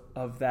growth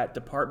of that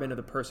department or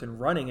the person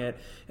running it.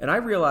 And I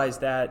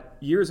realized that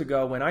years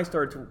ago when I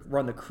started to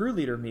run the crew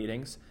leader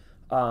meetings,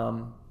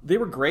 they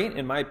were great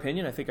in my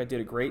opinion. I think I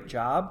did a great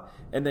job.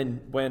 And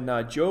then when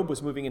Job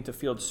was moving into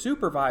field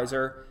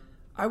supervisor,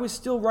 I was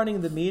still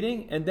running the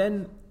meeting. And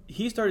then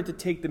he started to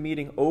take the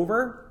meeting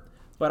over.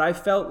 But I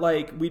felt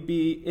like we'd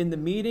be in the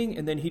meeting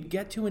and then he'd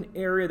get to an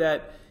area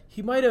that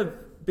he might have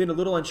been a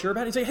little unsure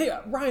about. He'd say, hey,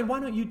 Ryan, why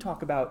don't you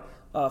talk about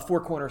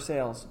four-corner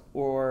sales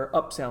or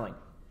upselling?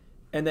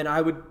 And then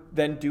I would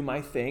then do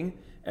my thing.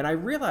 And I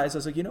realized, I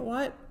was like, you know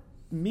what?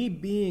 Me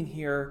being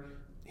here,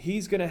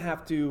 he's going to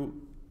have to,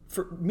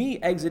 for me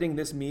exiting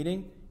this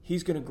meeting,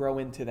 he's going to grow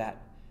into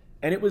that.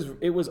 And it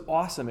was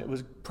awesome. It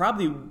was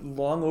probably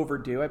long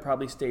overdue. I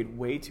probably stayed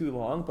way too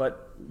long,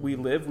 but we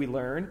live, we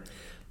learn.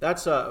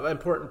 That's an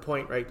important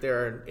point right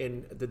there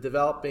in the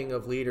developing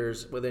of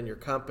leaders within your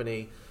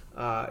company.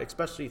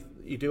 Especially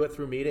you do it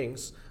through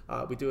meetings.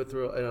 We do it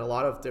through in a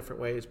lot of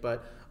different ways,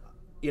 but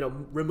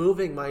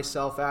removing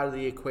myself out of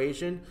the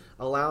equation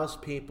allows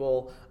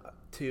people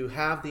to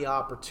have the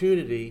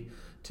opportunity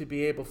to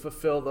be able to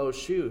fulfill those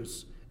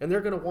shoes. And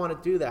they're going to want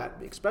to do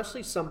that,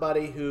 especially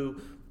somebody who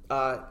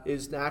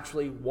is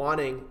naturally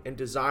wanting and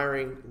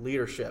desiring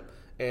leadership.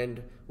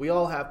 And we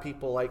all have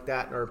people like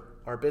that in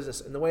our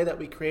business. And the way that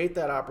we create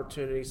that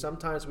opportunity,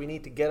 sometimes we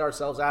need to get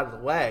ourselves out of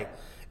the way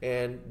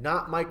and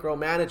not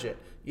micromanage it.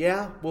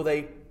 Yeah, will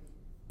they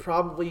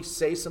probably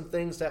say some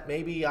things that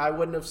maybe I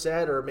wouldn't have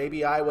said or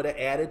maybe I would have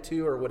added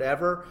to or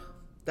whatever?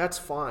 That's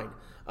fine.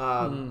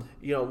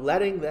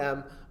 Letting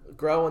them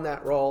grow in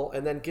that role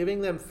and then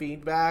giving them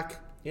feedback,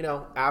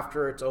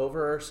 after it's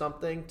over or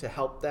something to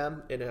help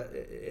them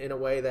in a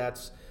way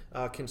that's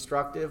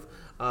constructive.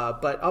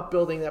 But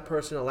upbuilding that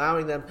person,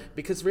 allowing them,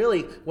 because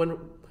really when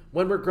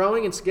we're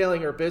growing and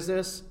scaling our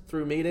business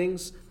through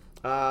meetings,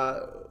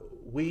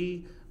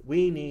 we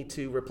need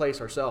to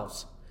replace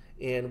ourselves.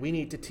 And we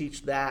need to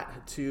teach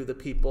that to the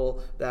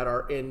people that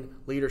are in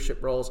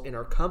leadership roles in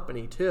our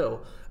company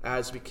too,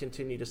 as we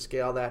continue to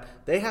scale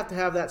that. They have to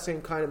have that same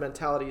kind of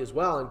mentality as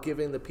well, and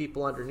giving the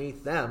people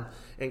underneath them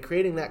and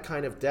creating that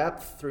kind of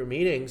depth through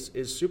meetings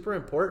is super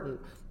important,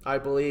 I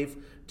believe,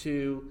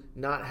 to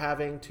not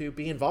having to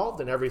be involved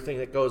in everything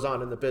that goes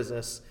on in the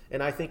business.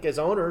 And I think as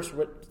owners,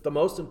 what the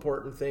most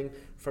important thing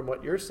from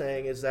what you're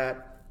saying is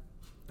that,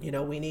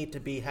 we need to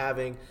be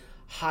having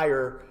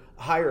higher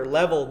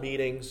level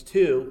meetings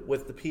too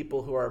with the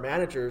people who are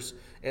managers,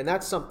 and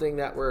that's something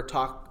that we're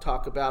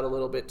talk about a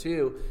little bit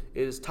too,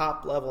 is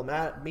top level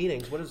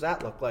meetings. What does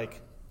that look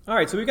like? All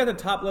right, so we've got the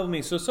top level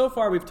meetings. So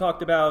far we've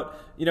talked about,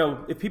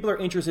 if people are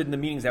interested in the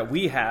meetings that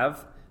we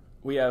have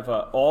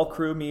all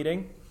crew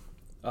meeting,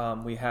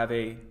 We have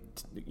a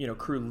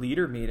crew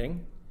leader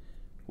meeting.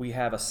 We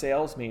have a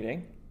sales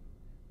meeting.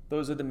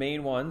 Those are the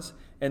main ones.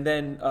 And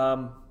then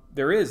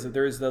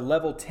there's the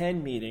level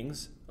 10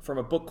 meetings from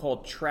a book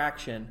called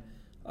Traction.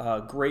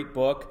 Great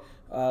book.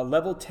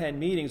 Level 10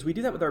 meetings. We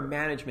do that with our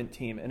management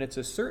team, and it's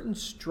a certain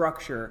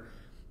structure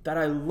that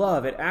I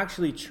love. It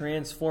actually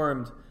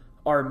transformed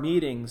our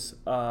meetings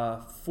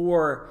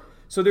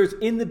so there's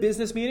in the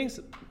business meetings.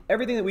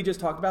 Everything that we just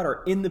talked about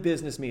are in the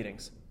business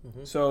meetings.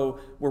 Mm-hmm. So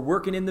we're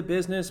working in the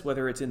business,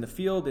 whether it's in the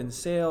field, in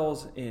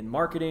sales, in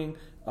marketing,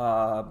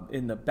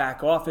 in the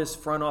back office,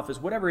 front office,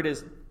 whatever it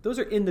is. Those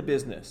are in the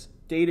business,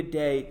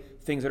 day-to-day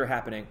things that are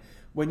happening.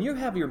 When you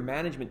have your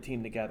management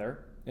team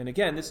together, and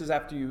again, this is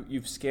after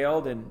you've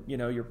scaled and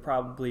you're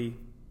probably,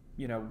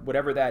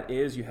 whatever that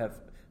is, you have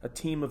a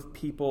team of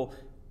people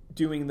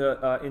doing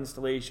the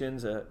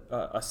installations,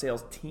 a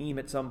sales team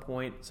at some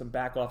point, some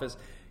back office.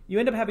 You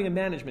end up having a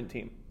management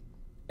team.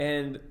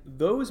 And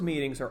those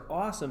meetings are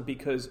awesome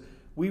because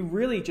we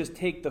really just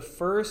take the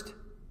first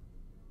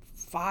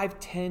 5,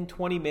 10,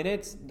 20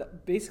 minutes,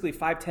 basically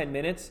 5, 10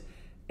 minutes,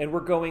 and we're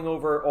going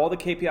over all the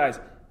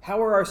KPIs.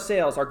 How are our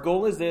sales? Our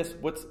goal is this.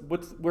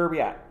 Where are we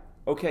at?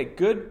 Okay,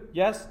 good.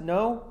 Yes,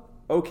 no.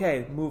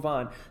 Okay, move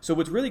on. So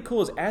what's really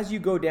cool is as you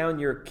go down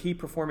your key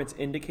performance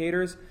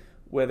indicators,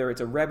 whether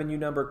it's a revenue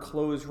number,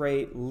 close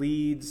rate,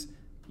 leads,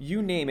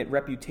 you name it,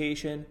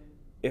 reputation,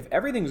 if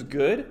everything's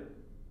good,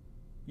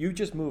 you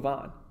just move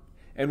on.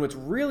 And what's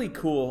really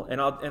cool,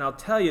 and I'll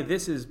tell you,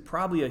 this is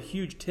probably a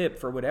huge tip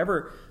for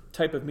whatever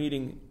type of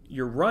meeting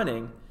you're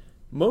running.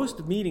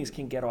 Most meetings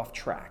can get off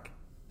track.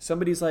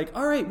 Somebody's like,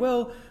 all right,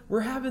 well,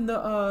 we're having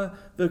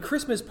the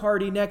Christmas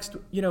party next,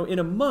 in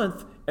a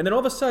month, and then all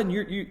of a sudden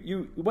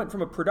you went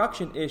from a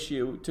production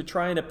issue to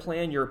trying to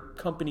plan your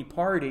company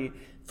party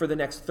for the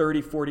next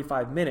 30,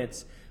 45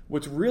 minutes.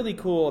 What's really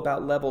cool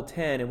about level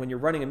 10, and when you're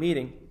running a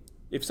meeting,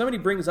 if somebody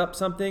brings up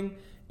something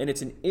and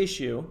it's an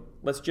issue,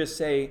 let's just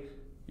say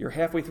you're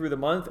halfway through the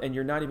month and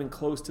you're not even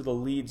close to the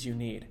leads you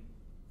need.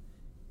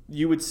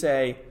 You would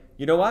say,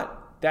 you know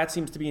what? That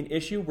seems to be an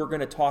issue. We're going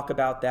to talk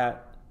about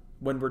that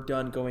when we're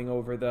done going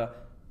over the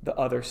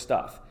other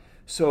stuff.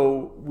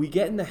 So we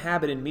get in the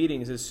habit in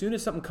meetings, as soon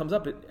as something comes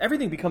up,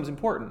 everything becomes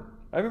important.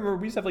 I remember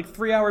we used to have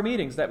 3-hour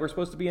meetings that were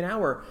supposed to be an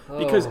hour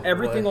because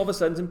everything all of a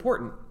sudden is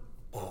important,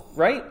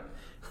 right?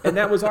 And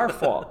that was our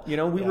fault. We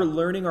were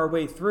learning our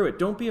way through it.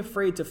 Don't be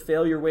afraid to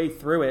fail your way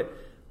through it.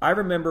 I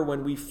remember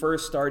when we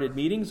first started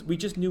meetings, we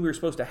just knew we were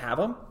supposed to have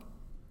them,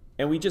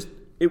 and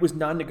it was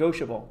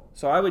non-negotiable.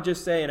 So I would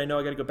just say, and I know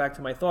I got to go back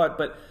to my thought,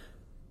 but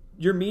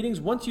your meetings,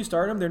 once you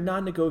start them, they're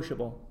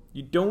non-negotiable.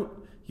 You don't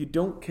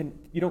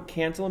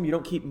cancel them. You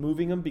don't keep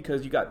moving them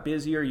because you got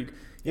busy or it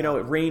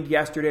rained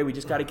yesterday. We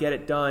just got to get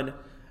it done.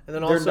 And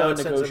then also it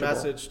sends a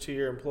message to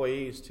your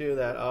employees too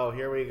that, oh,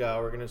 here we go.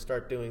 We're going to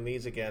start doing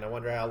these again. I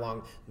wonder how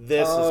long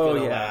this is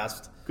going to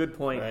last. Good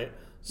point. Right?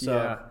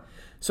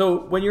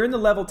 So when you're in the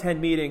level 10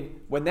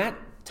 meeting, when that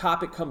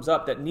topic comes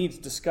up that needs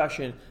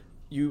discussion,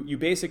 you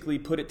basically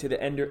put it to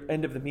the end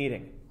of the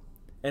meeting.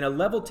 And a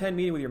level 10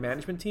 meeting with your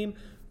management team,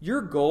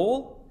 your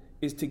goal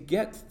is to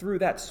get through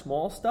that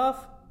small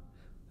stuff,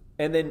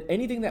 and then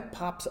anything that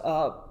pops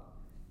up,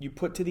 you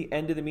put to the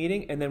end of the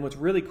meeting. And then what's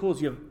really cool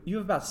is you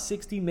have about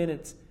 60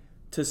 minutes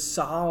to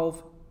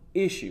solve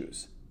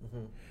issues.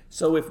 Mm-hmm.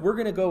 So if we're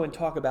going to go and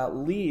talk about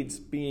leads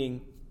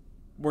being,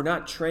 we're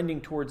not trending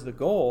towards the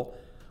goal,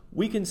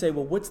 we can say,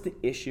 well, what's the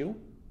issue?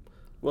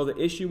 Well, the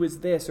issue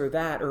is this or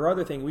that or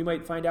other thing. We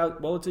might find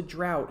out, well, it's a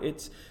drought,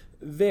 it's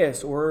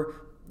this, or,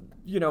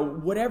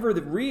 whatever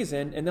the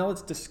reason, and now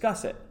let's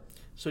discuss it.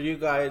 So you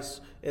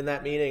guys, in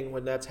that meeting,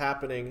 when that's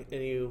happening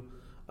and you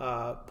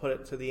put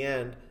it to the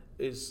end,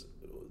 does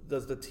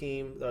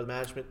the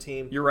management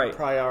team You're right.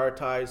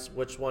 prioritize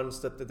which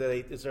ones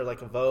is there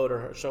like a vote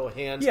or a show of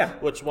hands? Yeah.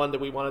 Which one do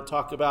we want to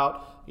talk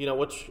about?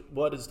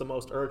 What is the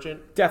most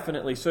urgent?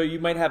 Definitely. So you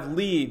might have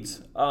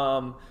leads,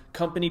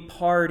 company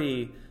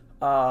party,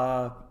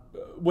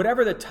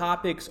 whatever the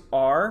topics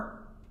are,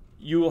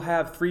 you will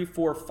have 3,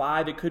 4,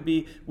 5. It could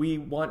be we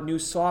want new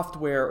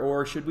software,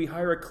 or should we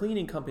hire a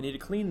cleaning company to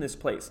clean this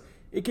place?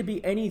 It could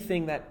be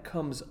anything that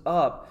comes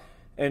up.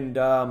 And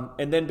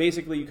then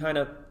basically you kind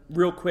of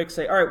real quick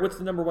say, all right, what's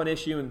the number one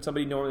issue? And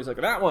somebody normally is like,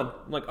 that one.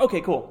 I'm like,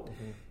 okay, cool.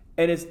 Mm-hmm.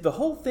 And the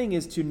whole thing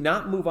is to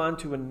not move on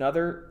to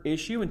another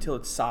issue until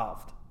it's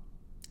solved.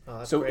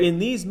 Oh, so great. In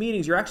these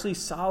meetings, you're actually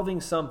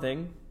solving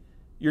something.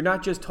 You're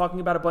not just talking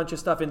about a bunch of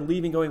stuff and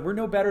leaving going, we're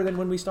no better than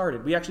when we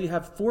started. We actually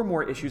have 4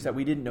 more issues that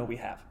we didn't know we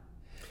have.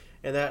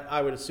 And that,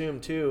 I would assume,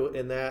 too,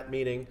 in that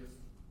meeting,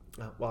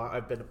 well,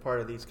 I've been a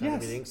part of these kind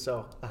of meetings,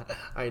 so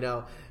I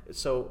know.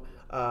 So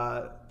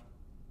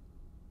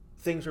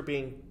things are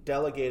being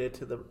delegated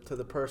to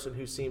the person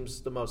who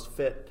seems the most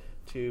fit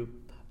to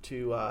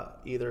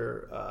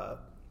either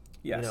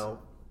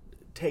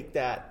take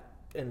that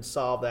and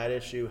solve that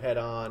issue head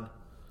on.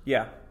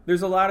 Yeah.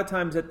 There's a lot of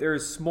times that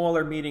there's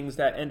smaller meetings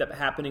that end up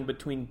happening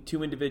between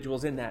 2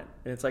 individuals in that.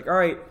 And it's like, all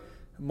right,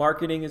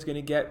 marketing is going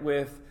to get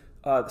with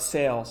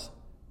sales,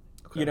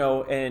 okay.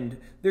 And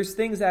there's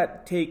things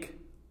that take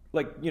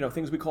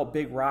things we call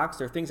big rocks.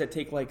 They're things that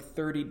take like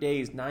 30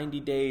 days, 90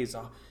 days,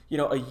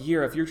 a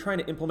year. If you're trying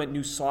to implement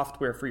new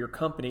software for your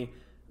company,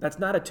 that's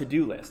not a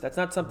to-do list. That's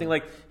not something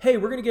like, hey,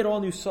 we're going to get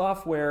all new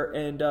software,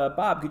 and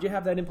Bob, could you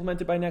have that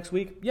implemented by next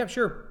week? Yeah,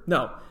 sure.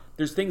 No.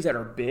 There's things that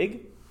are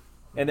big,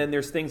 and then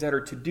there's things that are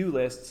to-do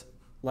lists,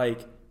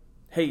 like,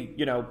 hey,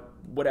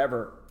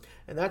 whatever.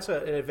 And that's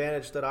an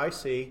advantage that I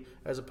see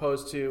as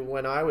opposed to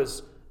when I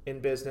was in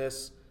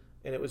business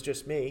and it was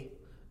just me,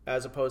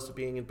 as opposed to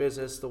being in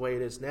business the way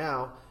it is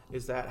now,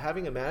 is that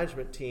having a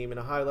management team in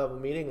a high-level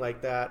meeting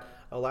like that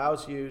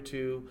allows you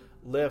to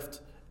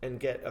lift and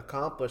get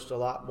accomplished a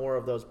lot more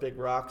of those big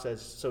rocks,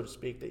 as so to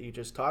speak, that you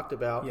just talked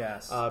about.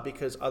 Yes.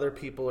 Because other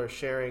people are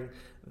sharing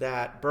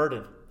that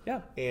burden.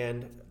 Yeah.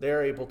 And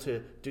they're able to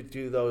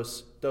do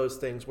those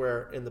things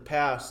where in the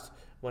past,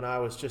 when I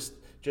was just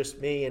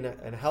me and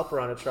a helper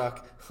on a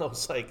truck, I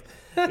was like,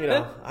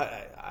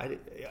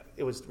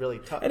 it was really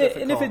tough. And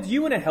if it's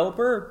you and a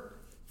helper,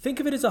 think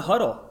of it as a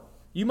huddle.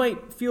 You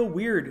might feel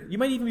weird. You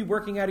might even be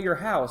working out of your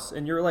house,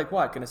 and you're like,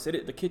 what, going to sit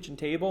at the kitchen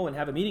table and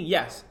have a meeting?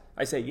 Yes.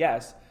 I say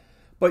yes.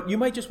 But you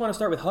might just want to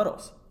start with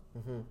huddles.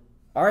 Mm-hmm.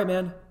 All right,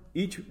 man.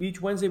 Each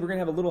Wednesday we're going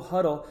to have a little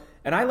huddle.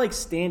 And I like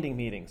standing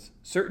meetings.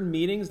 Certain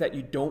meetings that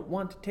you don't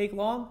want to take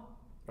long,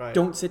 right.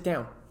 Don't sit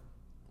down.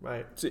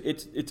 Right. So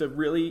it's a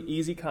really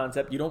easy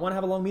concept. You don't want to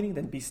have a long meeting,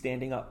 then be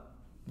standing up.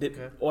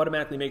 That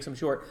automatically makes them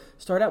short.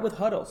 Start out with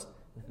huddles.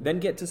 Mm-hmm. Then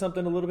get to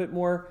something a little bit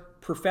more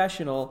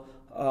professional.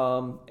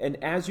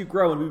 And as you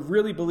grow, and we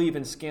really believe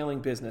in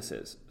scaling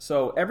businesses.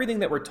 So everything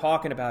that we're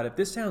talking about, if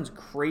this sounds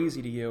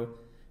crazy to you,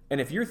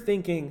 and if you're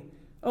thinking,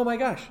 oh my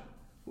gosh,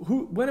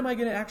 when am I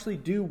going to actually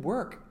do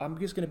work? I'm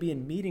just going to be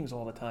in meetings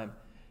all the time.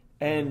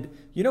 And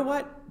you know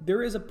what? There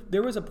was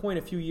a point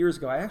a few years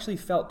ago, I actually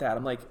felt that.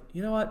 I'm like,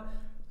 you know what?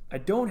 I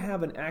don't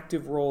have an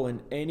active role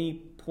in any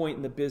point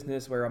in the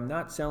business where I'm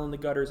not selling the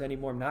gutters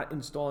anymore. I'm not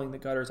installing the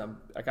gutters.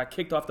 I got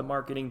kicked off the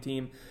marketing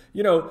team.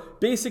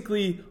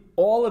 Basically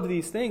all of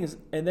these things.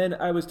 And then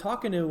I was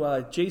talking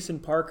to Jason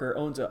Parker,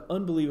 owns an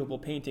unbelievable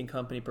painting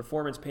company,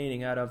 Performance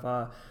Painting, out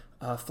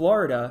of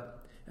Florida.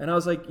 And I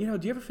was like, do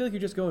you ever feel like you're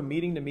just going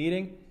meeting to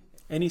meeting?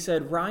 And he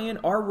said, Ryan,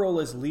 our role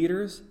as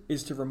leaders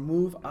is to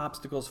remove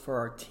obstacles for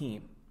our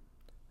team.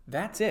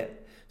 That's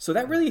it. So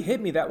that really hit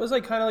me. That was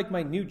kind of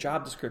my new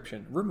job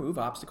description. Remove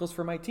obstacles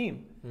for my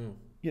team.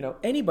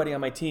 Anybody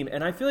on my team.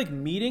 And I feel like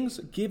meetings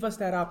give us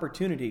that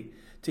opportunity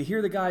to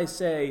hear the guys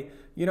say,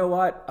 you know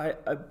what,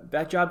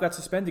 that job got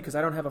suspended because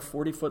I don't have a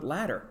 40-foot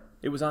ladder.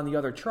 It was on the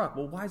other truck.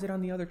 Well, why is it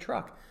on the other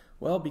truck?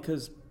 Well,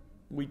 because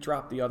we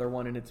dropped the other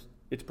one and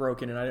it's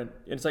broken, and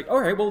it's like, all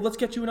right, well, let's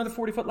get you another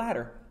 40-foot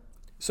ladder.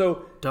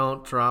 So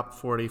don't drop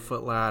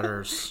 40-foot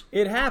ladders.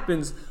 It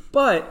happens,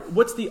 but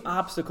what's the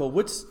obstacle?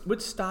 What's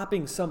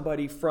stopping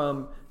somebody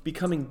from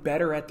becoming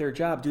better at their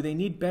job? Do they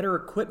need better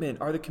equipment?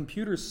 Are the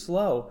computers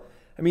slow?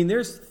 I mean,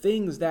 there's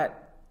things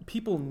that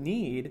people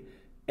need,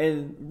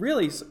 and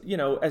really,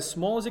 as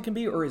small as it can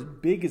be or as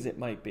big as it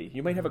might be.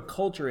 You might have a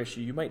culture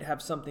issue. You might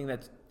have something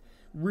that's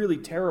really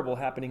terrible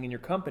happening in your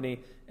company,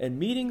 and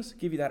meetings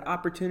give you that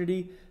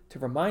opportunity to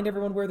remind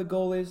everyone where the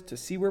goal is, to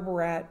see where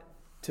we're at,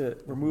 to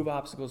remove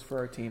obstacles for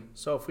our team.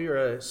 So if we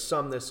were to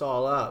sum this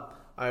all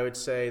up, I would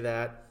say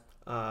that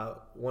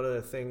one of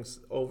the things,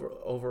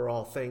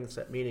 overall things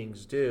that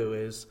meetings do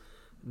is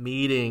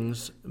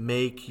meetings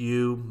make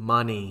you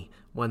money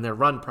when they're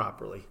run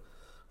properly,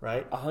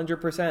 right?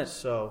 100%.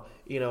 So,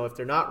 if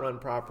they're not run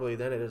properly,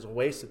 then it is a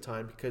waste of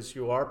time because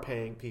you are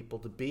paying people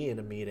to be in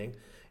a meeting.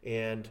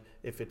 And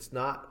if it's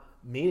not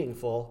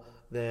meaningful,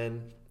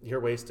 then you're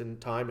wasting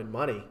time and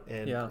money.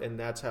 And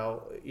that's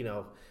how,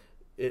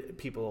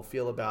 people will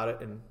feel about it,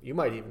 and you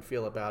might even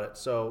feel about it.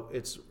 So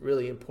it's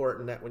really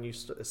important that when you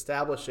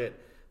establish it,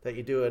 that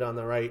you do it on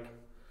the right,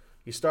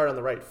 you start on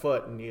the right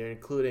foot, and you're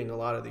including a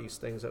lot of these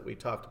things that we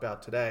talked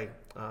about today,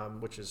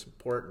 which is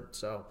important.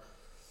 So,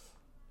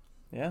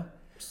 yeah,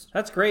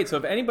 that's great. So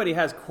if anybody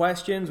has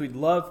questions, we'd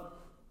love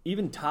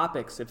even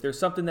topics. If there's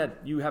something that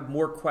you have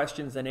more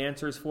questions than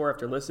answers for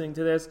after listening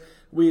to this,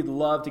 we'd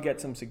love to get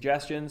some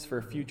suggestions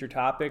for future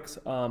topics.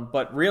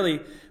 But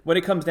really, when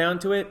it comes down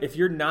to it, if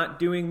you're not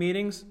doing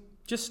meetings,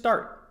 just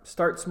start.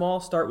 Start small.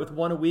 Start with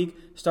one a week.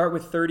 Start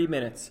with 30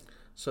 minutes.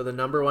 So the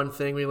number one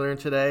thing we learned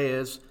today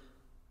is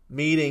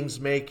meetings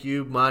make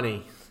you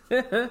money.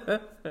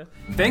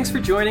 Thanks for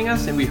joining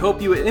us, and we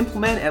hope you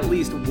implement at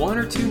least one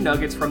or two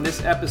nuggets from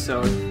this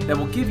episode that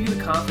will give you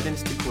the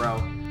confidence to grow.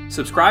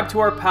 Subscribe to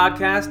our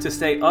podcast to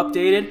stay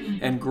updated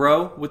and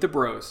grow with the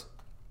bros.